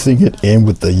 I'm mixing it in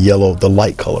with the yellow, the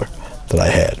light color that I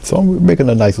had. So I'm making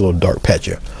a nice little dark patch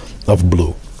of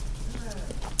blue.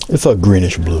 It's a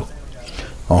greenish blue.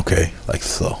 Okay, like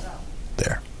so.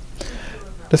 There.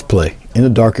 Let's play. In the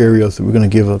dark areas, we're going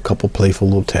to give a couple playful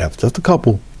little taps. Just a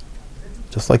couple.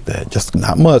 Just like that. Just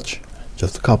not much.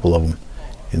 Just a couple of them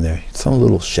in there. Some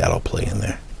little shadow play in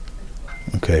there.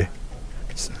 Okay.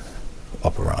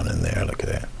 Up around in there. Look at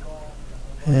that.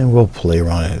 And we'll play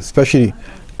around it, especially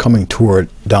coming toward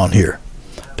down here.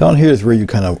 Down here is where you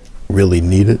kind of really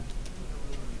need it.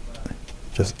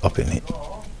 Just up in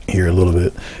here a little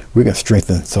bit. We can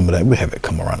strengthen some of that. We have it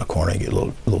come around the corner and get a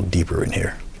little deeper in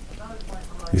here.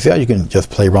 You see how you can just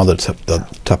play around the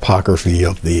topography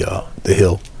of the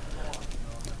hill.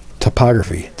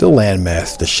 Topography, the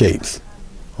landmass, the shapes.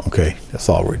 Okay, that's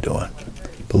all we're doing.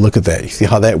 But look at that. You see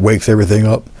how that wakes everything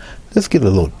up? Let's get a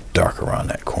little dark around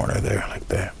that corner there, like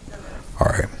that. All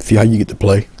right. See how you get to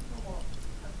play?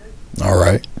 All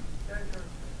right.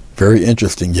 Very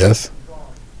interesting, yes.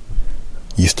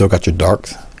 You still got your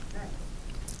darks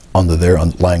under there,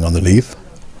 lying underneath.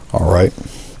 All right.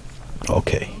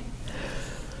 Okay.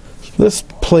 Let's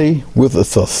play with the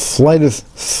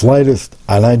slightest,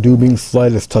 and I do mean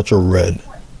slightest touch of red.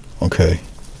 Okay.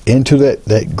 Into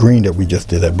that green that we just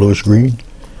did, that bluish green.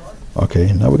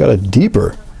 Okay. Now we got a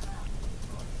deeper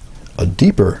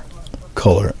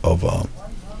color of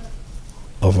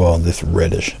this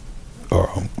reddish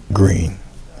green.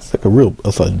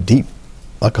 It's a deep,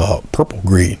 like a purple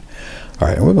green. All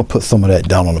right, and we're gonna put some of that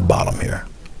down on the bottom here,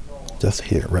 just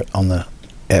here, right on the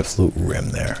absolute rim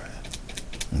there.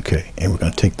 Okay, and we're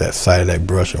gonna take that side of that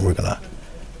brush and we're gonna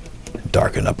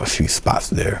darken up a few spots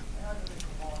there,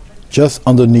 just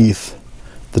underneath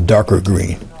the darker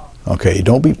green. Okay,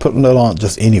 don't be putting that on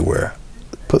just anywhere.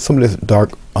 Put some of this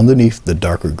dark underneath the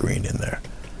darker green in there.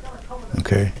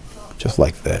 Okay, just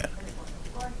like that.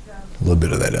 A little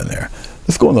bit of that in there.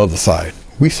 Let's go on the other side.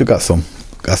 We still got some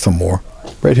more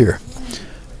right here.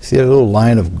 See that little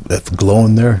line that's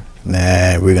glowing there?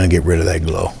 Nah, we're gonna get rid of that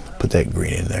glow. Put that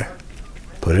green in there.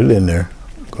 Put it in there.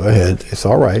 Go ahead. It's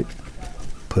all right.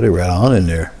 Put it right on in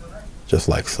there, just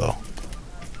like so.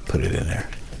 Put it in there,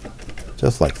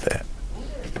 just like that.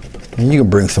 And you can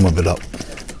bring some of it up.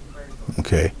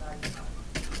 Okay,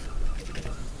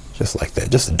 just like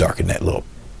that, just to darken that little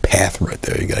path right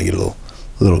there. You gotta get a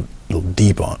little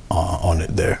deep on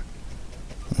it there.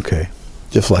 Okay,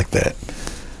 just like that.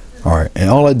 All right, and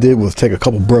all I did was take a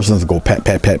couple brushes and go pat,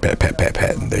 pat, pat, pat, pat, pat,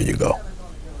 pat, and there you go.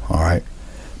 All right,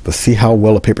 but see how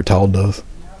well a paper towel does?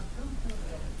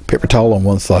 Paper towel on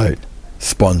one side,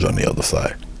 sponge on the other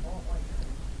side.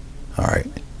 All right,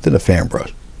 then a fan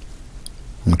brush.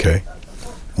 Okay,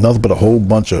 nothing but a whole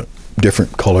bunch of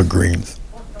different color greens.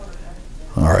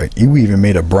 All right, you even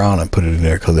made a brown and put it in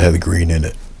there because it had the green in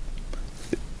it.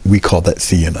 We call that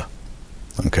sienna.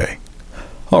 Okay,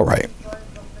 all right,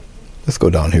 let's go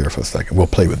down here for a second. We'll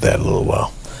play with that a little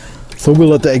while. So we'll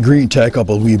let that green tack up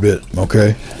a wee bit.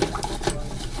 Okay,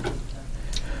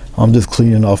 I'm just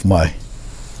cleaning off my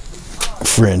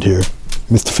friend here,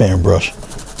 Mr. Fan Brush.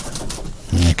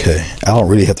 Okay, I don't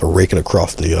really have to rake it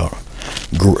across the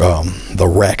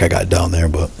rack I got down there,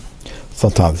 but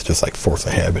sometimes it's just like force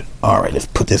of habit. All right, let's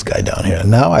put this guy down here.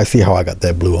 Now I see how I got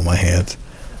that blue on my hands.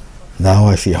 Now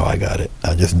I see how I got it.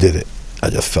 I just did it. I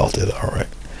just felt it. All right.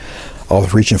 I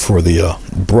was reaching for the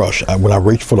brush. When I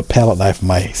reached for the palette knife,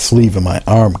 my sleeve and my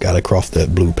arm got across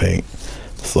that blue paint.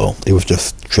 So it was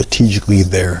just strategically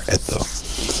there at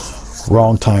the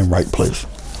wrong time, right place.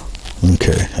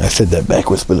 Okay, I said that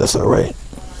backwards, but that's all right.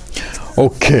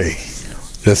 Okay,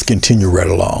 let's continue right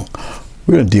along.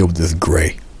 We're gonna deal with this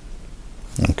gray.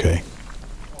 Okay,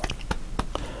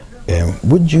 and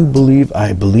would you believe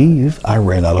I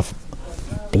ran out of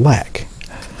black,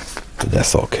 but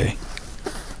that's okay.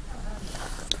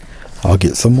 I'll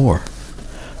get some more,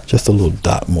 just a little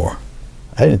dot more.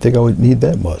 I didn't think I would need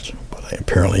that much, but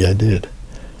apparently I did.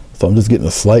 So I'm just getting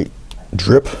a slight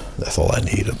drip. That's all I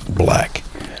need of black.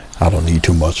 I don't need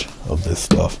too much of this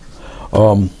stuff.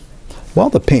 While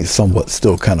the paint's somewhat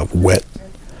still kind of wet,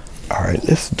 all right,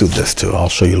 let's do this too. I'll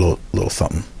show you a little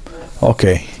something.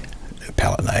 Okay, that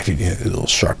palette knife, you get a little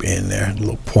sharp end there, a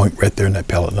little point right there in that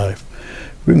palette knife.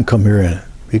 We can come here and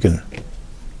we can,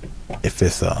 if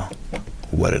it's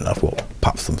wet enough, we'll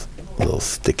pop some little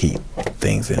sticky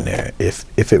things in there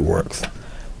if it works.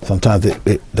 Sometimes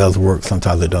it does work,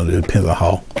 sometimes it don't. It depends on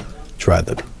how dry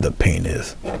the paint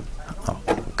is. I'll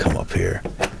come up here.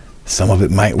 Some of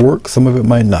it might work, some of it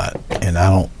might not, and I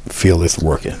don't feel it's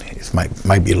working. It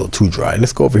might be a little too dry.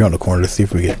 Let's go over here on the corner to see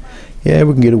if we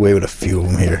can get away with a few of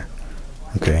them here.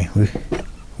 Okay, we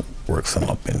work some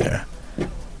up in there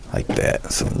like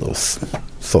that. Some little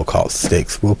so-called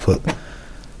sticks. We'll put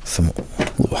some a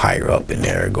little higher up in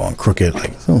there, going crooked,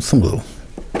 like some little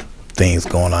things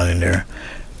going on in there.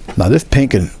 Now this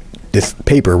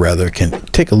paper rather can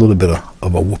take a little bit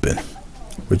of a whooping,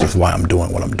 which is why I'm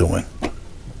doing what I'm doing.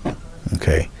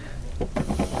 Okay.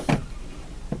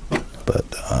 But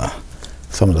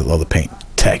some of the other paint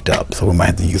tacked up, so we might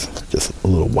have to use just a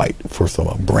little white for some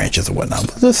branches or whatnot.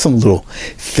 But there's some little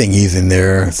thingies in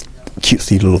there,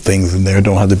 cutesy little things in there.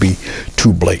 Don't have to be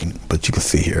too blatant, but you can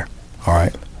see here. All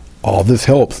right, all this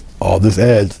helps, all this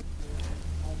adds.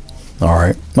 All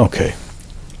right, okay,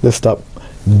 let's stop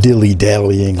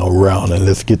dilly-dallying around and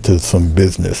let's get to some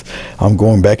business. I'm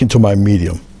going back into my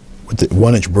medium with the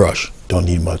 1-inch brush. Don't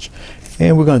need much,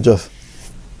 and we're gonna just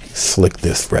slick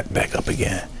this right back up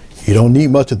again. You don't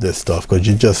need much of this stuff because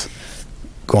you're just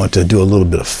going to do a little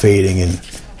bit of fading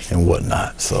and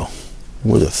whatnot. So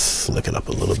we'll just slick it up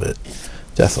a little bit.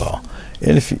 That's all.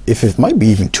 And if it might be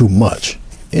even too much,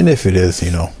 and if it is,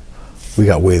 you know, we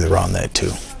got ways around that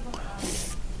too.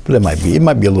 But it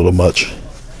might be a little much.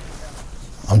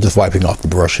 I'm just wiping off the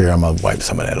brush here. I'm gonna wipe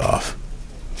some of that off,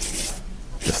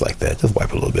 just like that. Just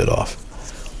wipe a little bit off.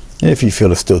 And if you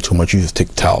feel it's still too much, you just take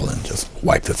a towel and just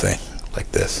wipe the thing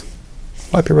like this.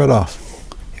 Wipe it right off.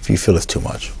 If you feel it's too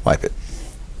much, wipe it.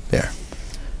 There.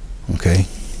 Okay.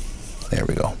 There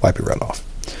we go. Wipe it right off.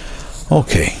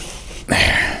 Okay.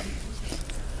 There.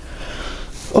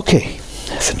 Okay.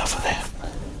 That's enough of that.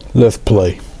 Let's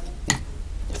play.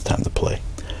 It's time to play.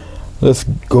 Let's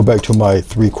go back to my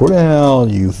 3/4. I'll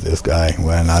use this guy.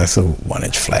 Well, now it's a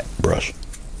 1-inch flat brush.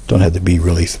 Don't have to be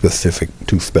really specific,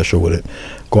 too special with it.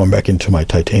 Going back into my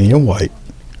titanium white.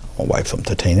 I'll wipe some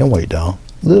titanium white down.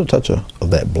 A little touch of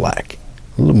that black.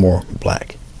 A little more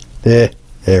black. There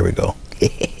we go.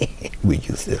 We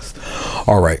use this.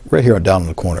 All right, right here down in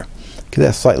the corner. Get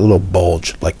that slight little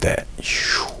bulge like that.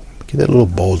 Get that little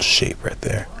bulge shape right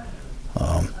there.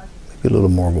 Maybe a little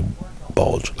more of a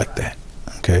bulge like that.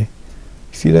 Okay.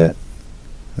 See that?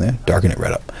 There, darken it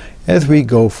right up. As we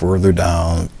go further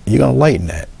down, you're gonna lighten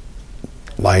that.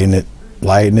 Lighten it,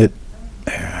 lighten it.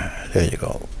 There you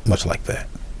go. Much like that.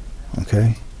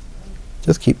 Okay.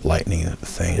 Just keep lightening the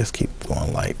thing. Just keep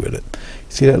going light with it.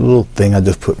 See that little thing I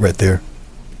just put right there?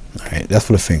 All right, that's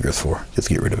what the finger is for. Just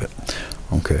get rid of it.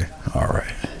 Okay. All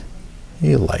right.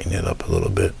 You lighten it up a little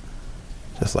bit,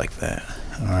 just like that.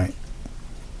 All right.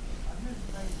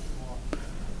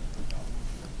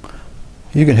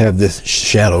 You can have this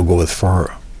shadow go as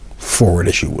far forward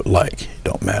as you would like. It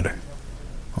don't matter.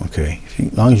 Okay.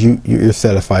 As long as you're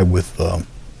satisfied with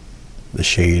the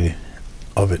shade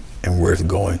of it and where it's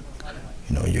going,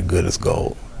 you know, you're good as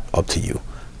gold. Up to you.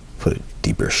 Put a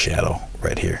deeper shadow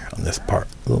right here on this part.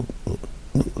 A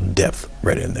little depth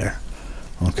right in there.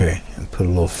 Okay. And put a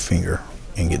little finger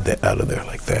and get that out of there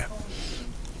like that.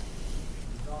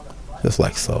 Just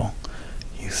like so.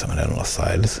 Use some of that on the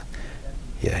sides.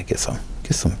 Yeah, get some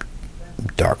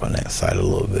dark on that side a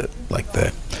little bit like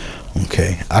that.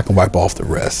 Okay. I can wipe off the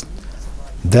rest.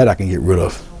 That I can get rid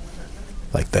of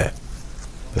like that.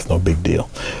 That's no big deal.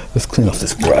 Let's clean off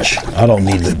this brush. I don't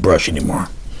need this brush anymore.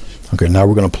 Okay, now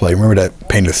we're gonna play. Remember that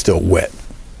paint is still wet.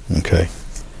 Okay.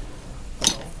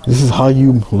 This is how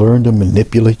you learn to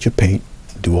manipulate your paint.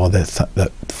 Do all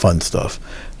that fun stuff.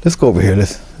 Let's go over here.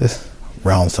 Let's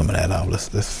round some of that out. Let's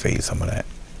fade some of that.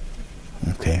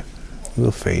 Okay.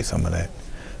 We'll fade some of that.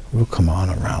 We'll come on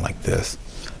around like this.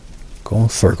 Go in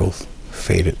circles.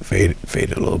 Fade it, fade it,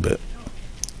 fade it a little bit.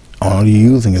 All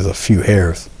you're using is a few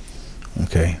hairs.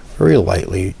 Okay, very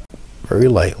lightly, very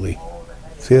lightly.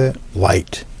 See that?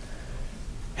 Light.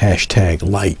 Hashtag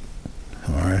light.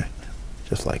 All right,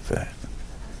 just like that.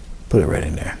 Put it right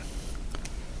in there.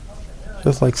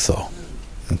 Just like so.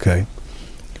 Okay,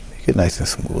 make it nice and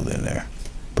smooth in there.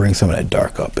 Bring some of that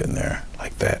dark up in there,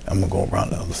 like that. I'm gonna go around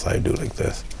the other side, do it like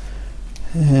this,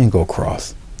 and go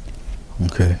across.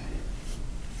 Okay,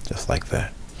 just like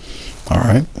that. All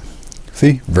right.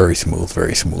 See, very smooth,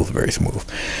 very smooth, very smooth.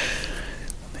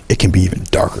 It can be even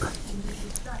darker.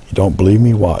 You don't believe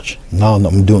me? Watch. Now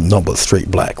I'm doing nothing but straight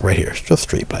black right here. Just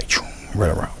straight black, right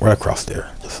around, right across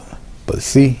there. But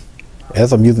see,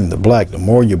 as I'm using the black, the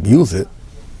more you use it,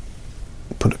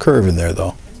 put a curve in there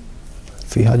though.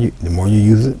 See how the more you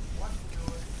use it,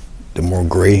 the more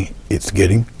gray it's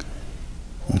getting.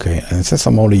 Okay, and since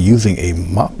I'm only using a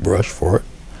mop brush for it,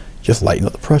 just lighten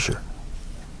up the pressure.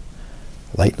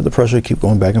 Lighten up the pressure, keep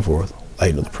going back and forth.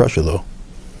 Lighten up the pressure though,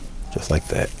 just like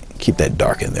that. Keep that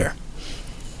dark in there.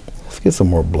 Let's get some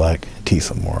more black, tease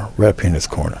some more. Right up here in this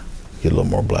corner, get a little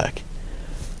more black.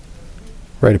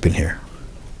 Right up in here.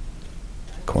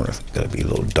 Corner's gotta be a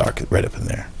little dark right up in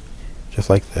there. Just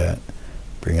like that.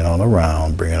 Bring it on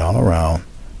around,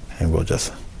 and we'll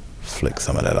just flick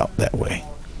some of that out that way.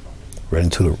 right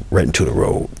into the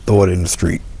road. Throw it in the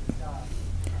street.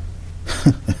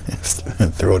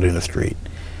 Throw it in the street,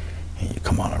 and you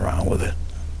come on around with it.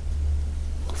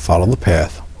 Follow the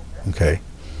path, okay?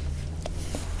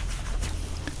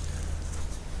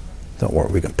 Don't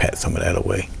worry, we can pat some of that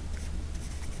away.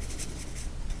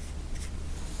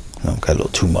 No, got a little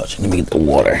too much. Let me get the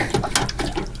water.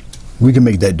 We can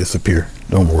make that disappear.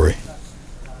 Don't worry.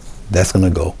 That's gonna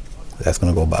go. That's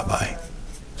gonna go bye-bye.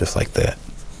 Just like that.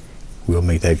 We'll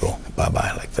make that go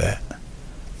bye-bye like that.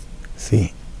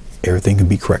 See, everything can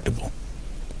be correctable.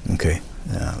 Okay,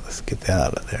 now let's get that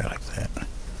out of there like that.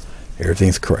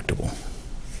 Everything's correctable.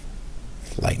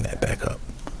 Lighten that back up.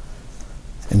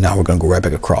 And now we're gonna go right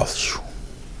back across.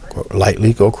 Go,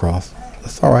 lightly go across.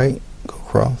 That's all right. Go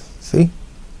across. See?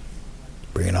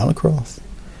 Bring it on across.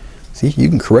 See, you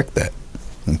can correct that.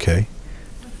 Okay.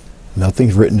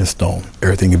 Nothing's written in stone.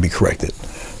 Everything can be corrected.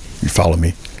 You follow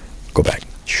me? Go back.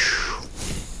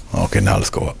 Okay, now let's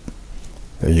go up.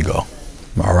 There you go.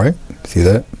 All right. See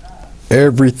that?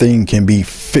 Everything can be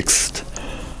fixed.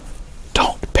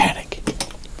 Don't panic.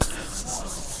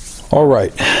 All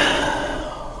right.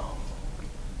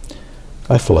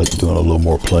 I feel like doing a little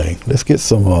more playing. Let's get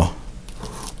some white.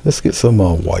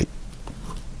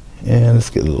 And let's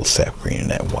get a little sap green in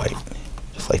that white.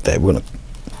 Just like that. We're gonna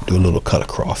do a little cut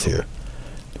across here.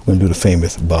 We're gonna do the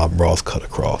famous Bob Ross cut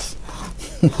across.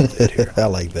 I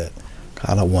like that.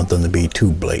 I don't want them to be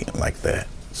too blatant like that.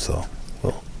 So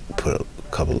we'll put a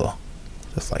couple of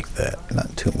just like that.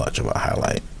 Not too much of a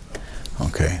highlight.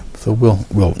 Okay. So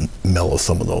we'll mellow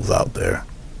some of those out there.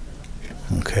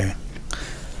 Okay.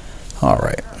 All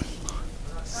right.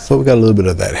 So we got a little bit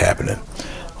of that happening.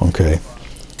 Okay.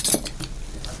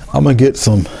 I'm gonna get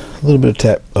a little bit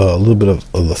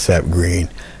of the sap green,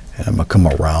 and I'm gonna come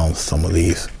around some of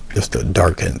these just to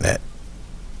darken that.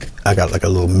 I got like a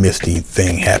little misty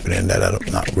thing happening that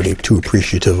I'm not really too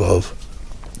appreciative of.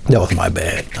 That was my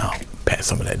bad. I'll pat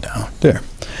some of that down there.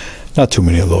 Not too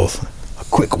many of those. A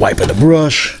quick wipe of the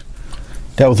brush.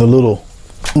 That was a little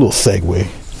segue.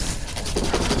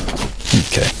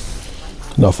 Okay.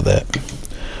 Enough of that.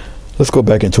 Let's go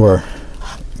back into our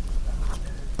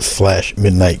 /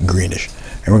 midnight greenish,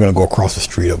 and we're gonna go across the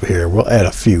street over here. We'll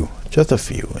add just a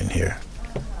few in here.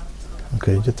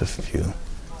 Okay, just a few.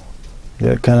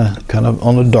 Yeah, kind of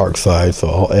on the dark side, so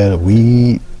I'll add a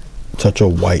wee touch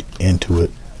of white into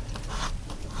it,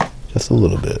 just a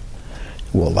little bit.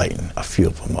 We'll lighten a few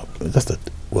of them up, just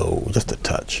a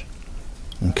touch.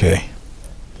 Okay,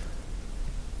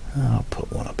 I'll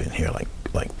put one up in here like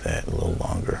that, a little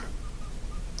longer.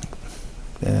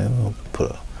 And we'll put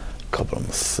a couple of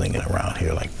them singing around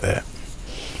here like that.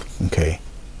 Okay,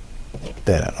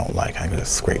 that I don't like. I'm gonna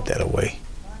scrape that away.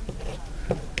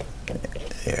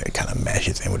 Yeah, it kind of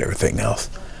matches in with everything else.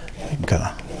 You can kind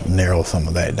of narrow some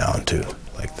of that down too,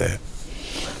 like that.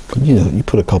 But you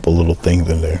put a couple little things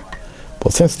in there.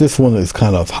 But since this one is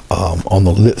kind of on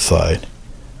the lit side,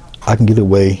 I can get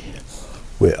away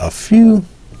with a few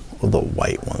of the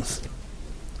white ones.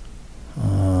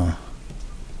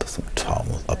 Put some tall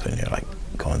ones up in there, like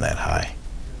going that high,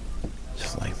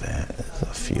 just like that. There's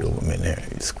a few of them in there.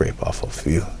 You scrape off a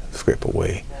few, scrape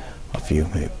away a few,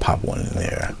 maybe pop one in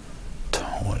there,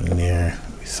 tall one in there,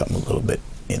 maybe something a little bit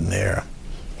in there.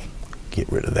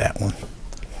 Get rid of that one,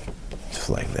 just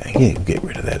like that. Yeah, get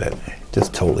rid of that.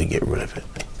 Just totally get rid of it.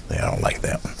 Yeah, I don't like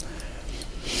that one.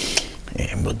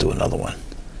 And we'll do another one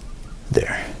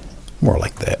there, more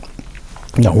like that.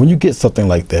 Now, when you get something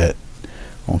like that,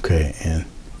 okay, and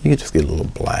you can just get a little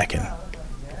black and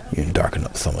you can darken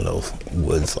up some of those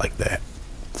woods like that.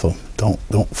 So don't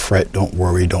fret, don't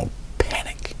worry, don't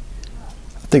panic.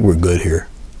 I think we're good here.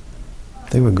 I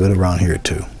think we're good around here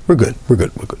too. We're good. We're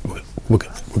good. We're good. We're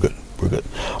good. We're good. We're good.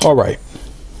 All right.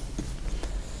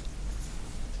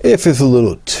 If it's a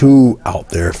little too out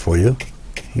there for you,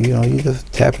 you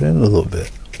just tap it in a little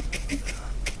bit.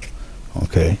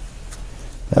 Okay,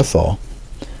 that's all.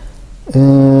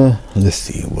 Let's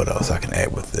see what else I can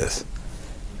add with this.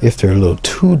 If they're a little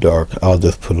too dark, I'll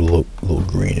just put a little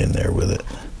green in there with it.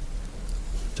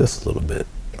 Just a little bit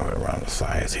right around the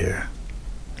sides here.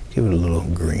 Give it a little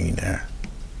green there.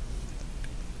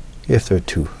 If they're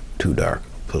too dark,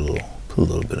 put a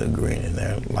little bit of green in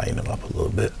there, lighten them up a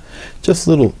little bit. Just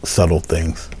little subtle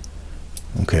things.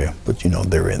 Okay, but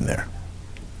they're in there.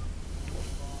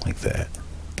 Like that.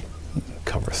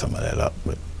 Cover some of that up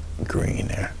with green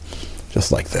there.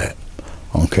 Just like that.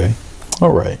 Okay.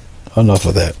 All right. Enough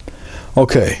of that.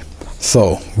 Okay.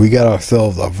 So we got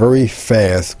ourselves a very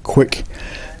fast, quick,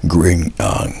 green,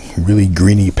 really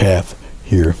greeny path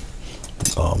here.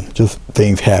 Just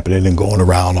things happening and going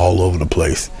around all over the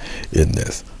place in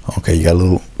this. Okay, you got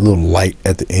a little light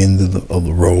at the end of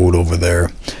the road over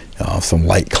there. Some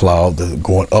light cloud that's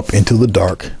going up into the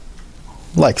dark,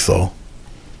 like so.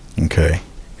 Okay,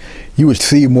 you would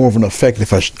see more of an effect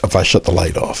if I shut the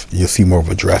light off. You'll see more of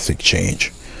a drastic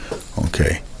change.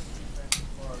 Okay.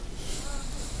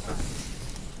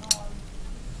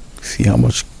 See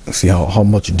how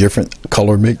much different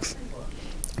color makes,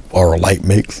 or a light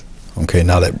makes. Okay,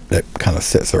 now that kind of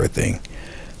sets everything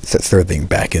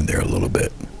back in there a little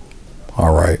bit.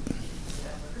 All right,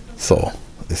 so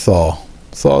it's all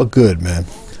good, man.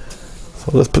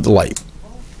 So let's put the light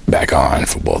back on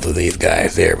for both of these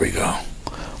guys. There we go.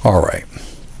 All right,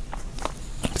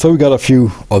 so we got a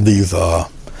few of these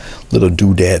little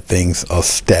doodad things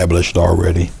established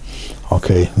already.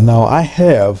 Okay, now I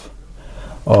have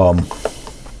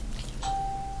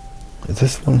is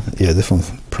this one? Yeah, this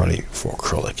one's probably for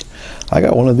acrylic. I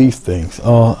got one of these things.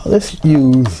 Let's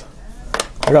use,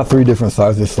 I got 3 different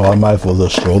sizes, so I might as well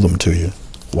just show them to you.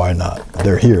 Why not?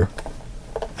 They're here.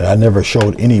 And I never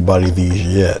showed anybody these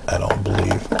yet, I don't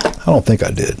believe. I don't think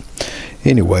I did.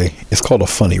 Anyway, it's called a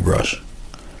funny brush.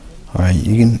 All right,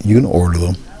 you can order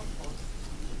them.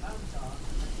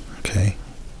 Okay,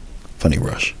 funny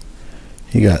brush.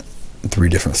 You got 3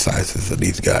 different sizes of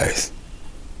these guys.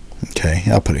 Okay,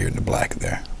 I'll put it here in the black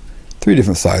there. 3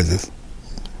 different sizes.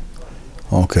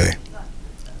 Okay,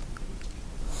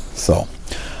 so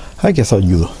I guess I'll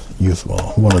use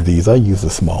one of these. I use the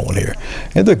small one here,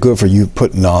 and they're good for you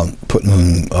putting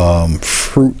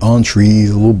fruit on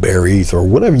trees, little berries, or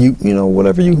whatever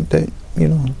whatever you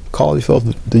call yourself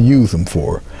to use them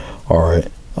for. All right,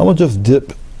 I'm gonna just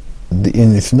dip and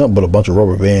it's nothing but a bunch of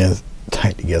rubber bands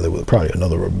tight together with probably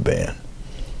another rubber band.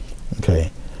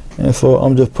 Okay, and so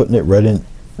I'm just putting it right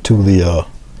into the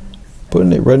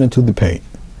paint.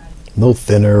 No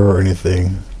thinner or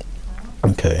anything.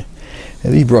 Okay,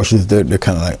 and these brushes, they're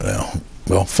kind of like,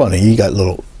 well, funny. You got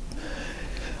little,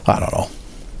 I don't know,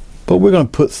 but we're gonna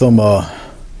put some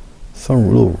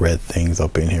little red things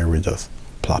up in here. We just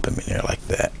plop them in there like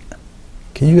that.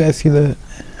 Can you guys see that?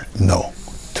 No,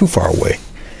 too far away.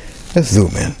 Let's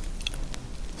zoom in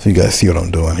so you guys see what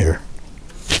I'm doing here.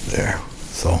 There.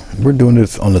 So we're doing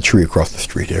this on the tree across the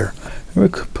street here. And we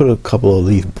could put a couple of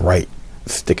these bright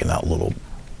sticking out little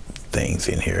things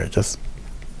in here, just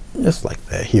like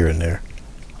that, here and there,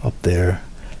 up there.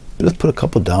 Let's put a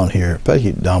couple down here,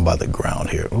 especially down by the ground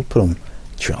here. We'll put them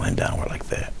trailing downward like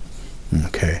that.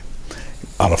 Okay,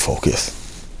 out of focus.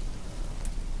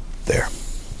 There.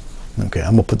 Okay,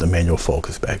 I'm gonna put the manual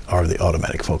focus back, or the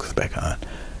automatic focus back on.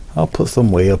 I'll put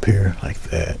some way up here like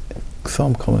that.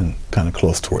 Some coming kind of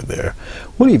close toward there.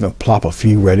 We'll even plop a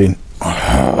few right in.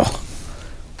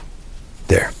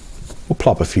 There. We'll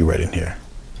plop a few right in here.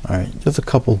 All right, just a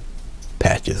couple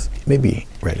patches, maybe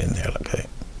right in there. Okay,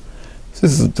 so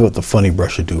this is what the funny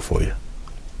brush should do for you.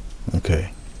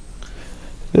 Okay,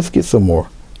 let's get some more.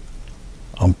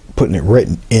 I'm putting it right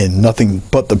in, nothing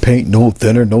but the paint, no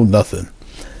thinner, no nothing,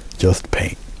 just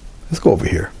paint. Let's go over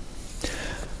here.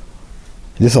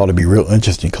 This ought to be real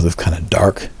interesting because it's kind of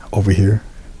dark over here.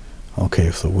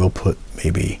 Okay, so we'll put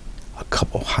maybe a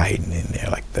couple hiding in there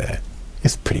like that.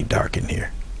 It's pretty dark in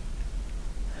here.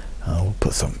 We'll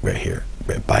put some right here,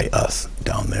 right by us,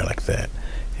 down there like that.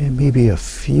 And maybe a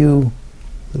few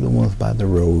little ones by the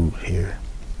road here.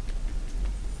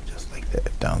 Just like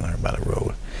that, down there by the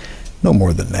road. No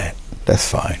more than that. That's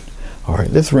fine. All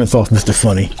right, let's rinse off Mr.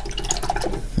 Funny.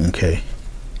 Okay,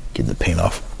 get the paint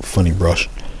off funny brush.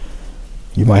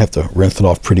 You might have to rinse it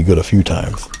off pretty good a few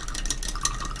times.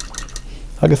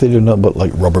 Like I said, they're nothing but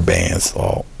like rubber bands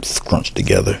all scrunched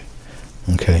together.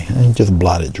 Okay, and just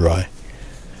blot it dry.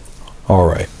 All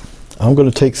right, I'm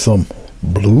gonna take some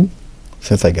blue,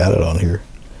 since I got it on here.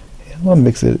 And I'm gonna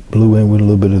mix it blue in with a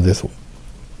little bit of this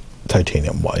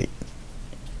titanium white.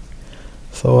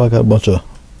 So I got a bunch of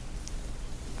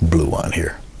blue on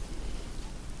here.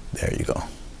 There you go.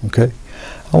 Okay,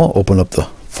 I want to open up the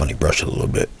funny brush a little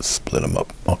bit, split them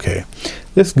up. Okay,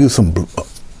 let's do some blue.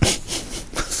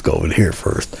 Let's go over here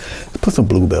first. Let's put some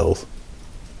bluebells,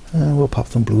 and we'll pop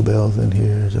some bluebells in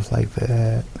here just like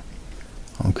that.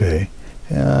 Okay,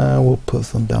 and we'll put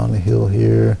some down the hill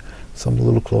here, some a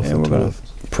little closer. And we're gonna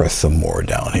press some more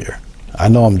down here. I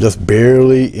know I'm just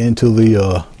barely into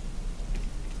the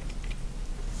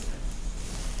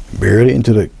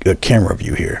camera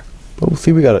view here, but we'll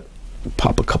see. We gotta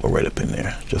pop a couple right up in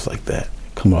there, just like that,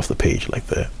 coming off the page like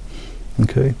that.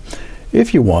 Okay,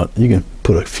 if you want, you can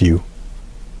put a few,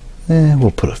 and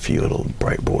we'll put a few little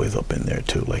bright boys up in there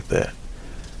too, like that.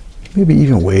 Maybe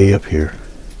even way up here.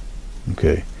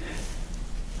 Okay,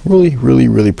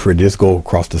 really pretty. Let's go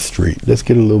across the street. Let's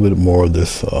get a little bit more of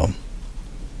this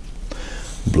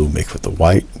Blue mixed with the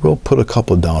white. We'll put a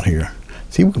couple down here.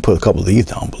 See, we can put a couple of these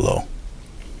down below.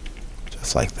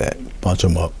 Just like that. Bunch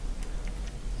them up.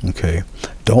 Okay.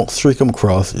 Don't streak them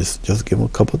across. Just give them a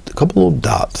couple little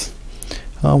dots.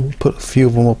 We'll put a few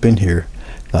of them up in here.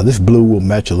 Now this blue will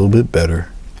match a little bit better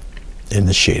in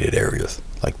the shaded areas,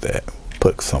 like that.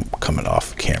 Put some coming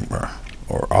off camera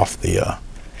or off the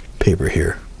paper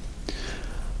here.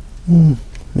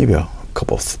 Maybe a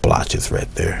couple of splotches right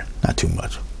there. Not too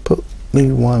much. Put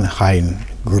maybe one hiding,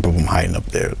 group of them hiding up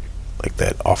there, like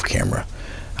that, off camera.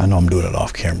 I know I'm doing it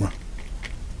off camera.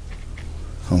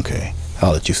 Okay,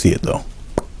 I'll let you see it though.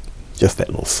 Just that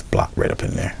little spot right up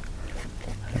in there.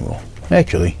 And we'll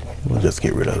just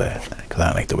get rid of that because I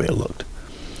don't like the way it looked.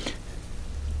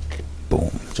 Boom,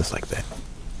 just like that.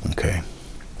 Okay,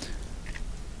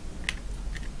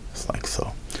 just like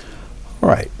so. All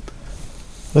right,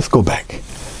 let's go back.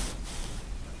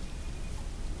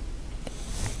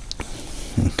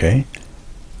 Okay,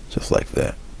 just like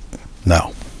that.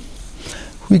 Now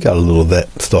we got a little of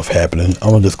that stuff happening.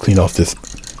 I'm gonna just clean off this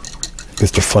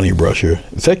Mr. Funny brush here.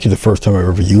 It's actually the first time I've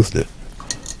ever used it.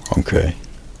 Okay.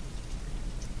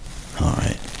 All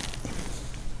right.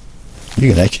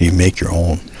 You can actually make your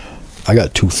own. I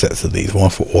got 2 sets of these, one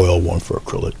for oil, one for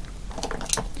acrylic.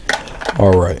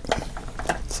 All right.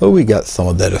 So we got some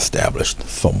of that established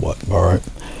somewhat. All right.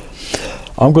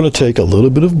 I'm going to take a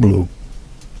little bit of blue.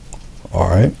 All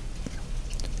right.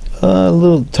 A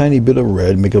little tiny bit of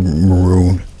red, make a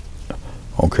maroon.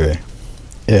 Okay.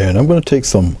 And I'm going to take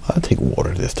some, I'll take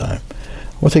water this time.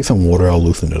 I'm going to take some water, I'll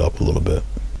loosen it up a little bit.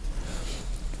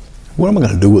 What am I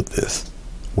going to do with this?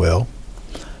 Well,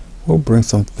 we'll bring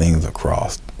some things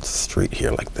across the street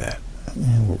here like that.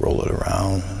 And we'll roll it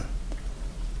around.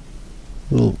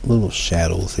 Little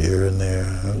shadows here and there.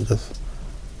 Just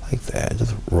like that.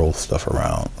 Just roll stuff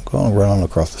around. Going around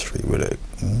across the street with it.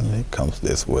 And it comes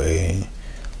this way.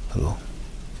 Little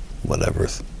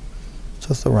whatever's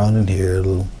just around in here.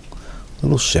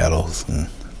 Little shadows and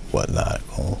whatnot.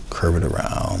 We'll curve it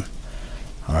around.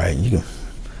 All right, you can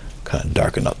kind of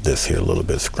darken up this here a little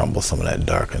bit, scrumble some of that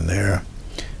dark in there.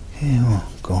 And we'll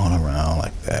go on around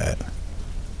like that.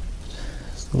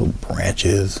 Just little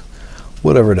branches,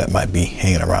 whatever that might be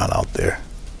hanging around out there.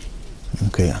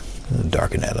 Okay,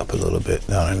 darken that up a little bit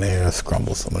down in there,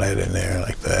 scrumble some of that in there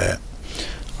like that.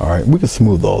 All right, we can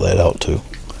smooth all that out too.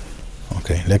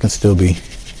 Okay, that can still be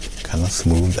kind of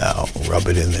smoothed out. Rub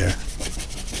it in there,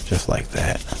 just like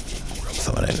that. Rub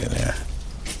some of that in there.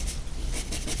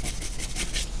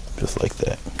 Just like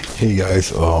that. Hey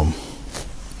guys,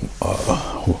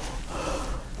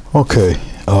 okay,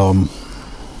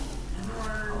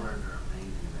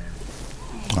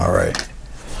 all right,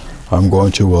 I'm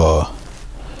going to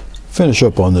finish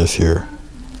up on this here.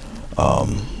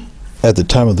 At the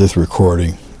time of this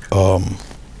recording, of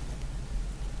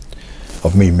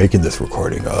me making this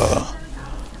recording,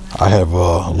 I have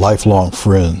a lifelong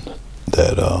friend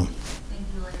that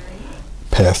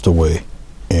passed away,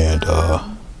 and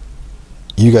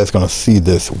you guys gonna see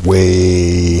this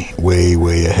way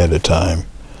ahead of time,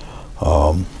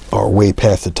 or way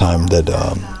past the time that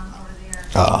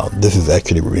this is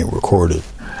actually being recorded.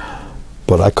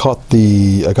 But I got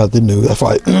the news. That's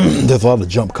why there's a lot of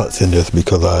jump cuts in this,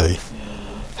 because I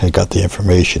had got the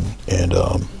information, and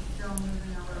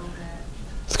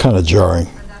it's kind of jarring.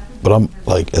 But I'm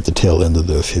like at the tail end of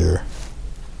this here,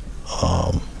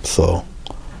 so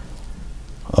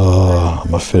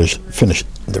I'm gonna finish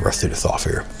the rest of this off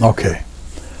here. Okay.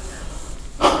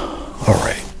 All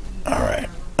right.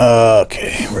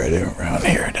 Okay, right around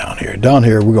here, down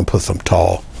here, we're gonna put some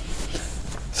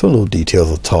little details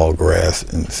of tall grass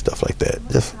and stuff like that.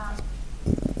 Just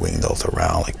wing those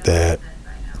around like that.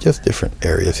 Just different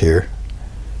areas here.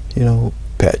 You know,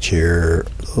 patch here,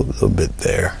 a little bit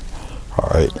there. All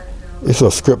right. It's a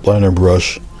script liner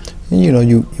brush, and you know,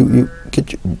 you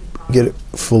get it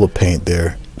full of paint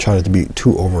there. Try not to be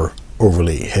too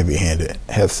overly heavy-handed.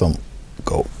 Have some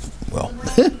go, well,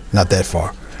 not that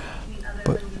far,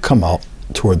 but come out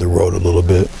toward the road a little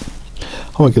bit.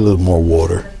 I'm gonna get a little more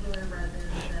water,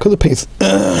 cause the paint's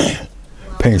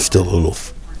still a little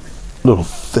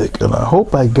thick, and I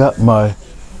hope I got my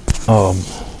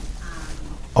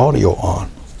audio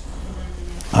on.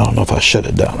 I don't know if I shut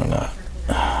it down or not.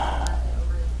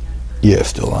 Yeah, it's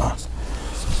still on.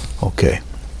 Okay,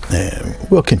 and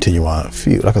we'll continue on.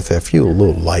 Like I said, a few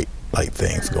little light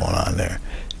things going on there.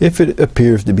 If it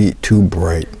appears to be too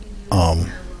bright,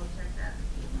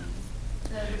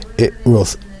 it will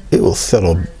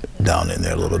settle down in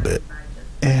there a little bit.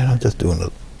 And I'm just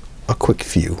doing a quick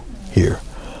few here.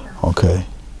 Okay,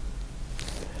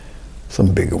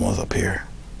 some bigger ones up here.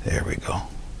 There we go.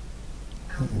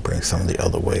 Bring some the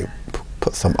other way.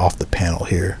 Put some off the panel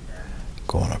here,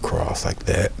 going across like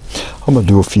that. I'm gonna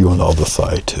do a few on the other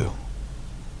side too.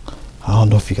 I don't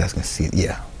know if you guys can see.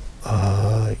 Yeah,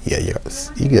 yeah, you guys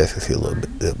can see a little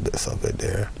bits of it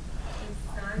there.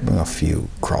 Bring a few,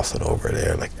 cross it over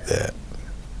there like that.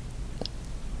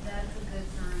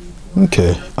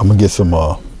 Okay, I'm gonna get some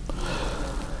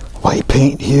white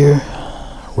paint here,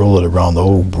 roll it around the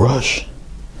old brush,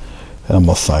 and I'm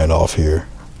gonna sign off here.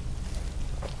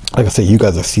 Like I said, you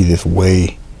guys will see this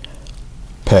way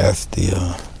past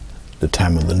the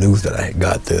time of the news that I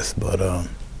got this, but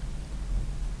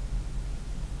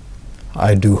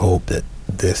I do hope that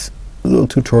this little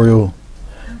tutorial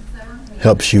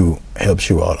helps you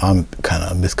out. I'm kind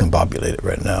of miscombobulated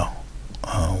right now.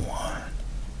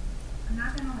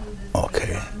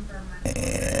 Okay,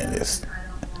 and it's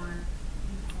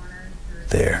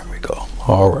there we go.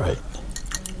 All right,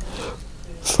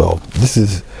 so this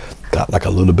is got like a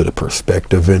little bit of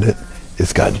perspective in it.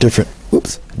 It's got different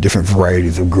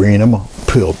varieties of green. I'm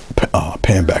gonna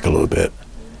pan back a little bit.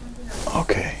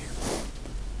 Okay,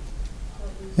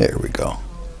 there we go.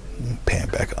 Pan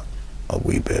back a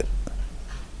wee bit.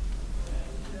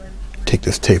 Take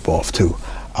this tape off too.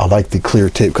 I like the clear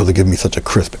tape because it gives me such a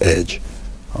crisp edge.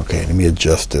 Okay, let me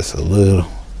adjust this a little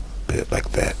bit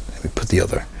like that. Let me put the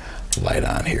other light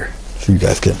on here so you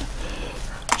guys can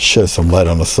shed some light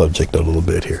on the subject a little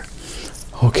bit here.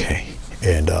 Okay,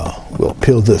 and we'll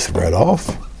peel this right off,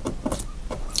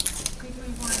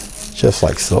 just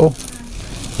like so.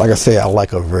 Like I say, I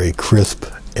like a very crisp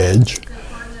edge,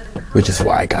 which is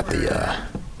why I got the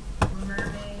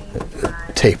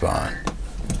tape on.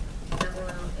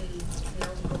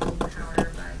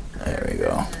 There we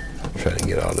go. Try to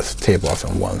get all this tape off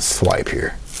in one swipe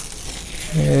here.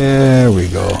 There we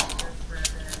go.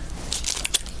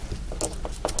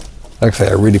 Like I say,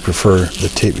 I really prefer the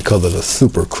tape because of the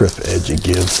super crisp edge it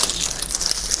gives.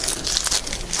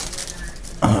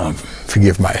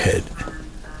 Forgive my head.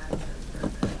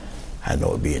 I know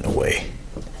it'd be in the way.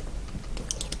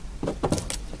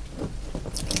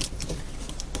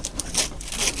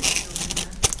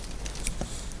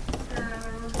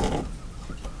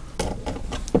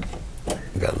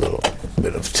 Got a little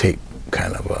bit of tape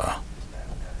kind of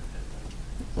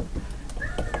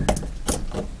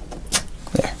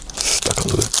there, stuck a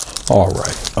little.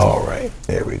 All right,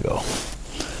 there we go.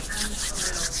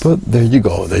 But there you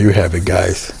go, there you have it,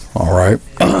 guys. All right.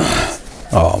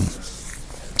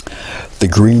 The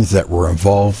greens that were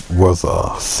involved was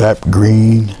sap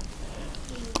green,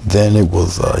 then it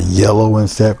was yellow and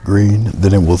sap green,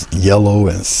 then it was yellow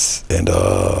and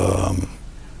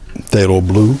phthalo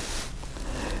blue.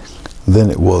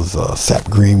 Then it was sap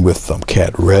green with some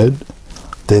cat red.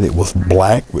 Then it was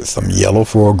black with some yellow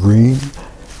for a green.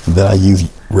 And then I used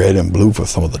red and blue for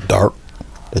some of the dark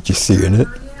that you see in it.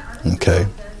 Okay.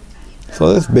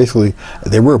 So that's basically,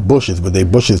 they were bushes, but they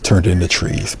bushes turned into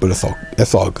trees. But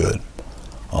it's all good.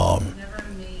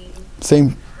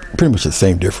 Pretty much the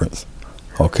same difference.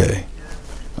 Okay.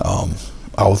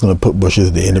 I was gonna put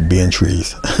bushes, they end up being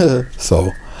trees.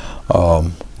 So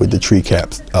with the tree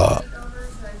caps,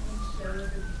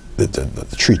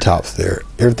 the tree tops there,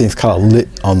 everything's kind of lit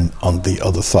on the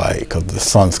other side because the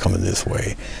sun's coming this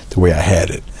way, the way I had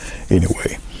it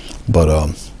anyway. But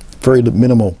very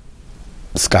minimal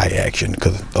sky action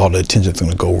because all the attention's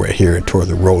going to go right here and toward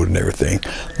the road and everything.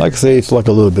 Like I say, it's like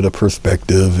a little bit of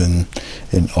perspective and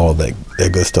all that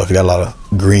good stuff. You got a lot of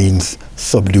greens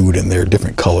subdued in there,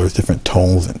 different colors, different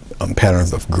tones and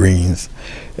patterns of greens,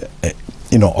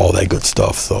 you know, all that good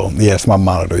stuff. So yeah, it's my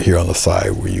monitor here on the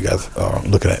side where you guys are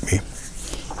looking at me,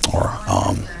 or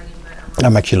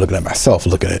I'm actually looking at myself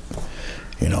looking at,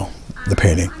 you know, the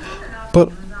painting.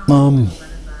 But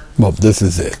well, this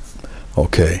is it.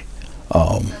 Okay.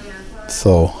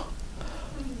 So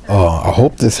I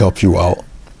hope this helps you out,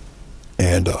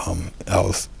 and I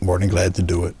was more than glad to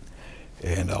do it,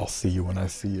 and I'll see you when I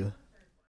see you.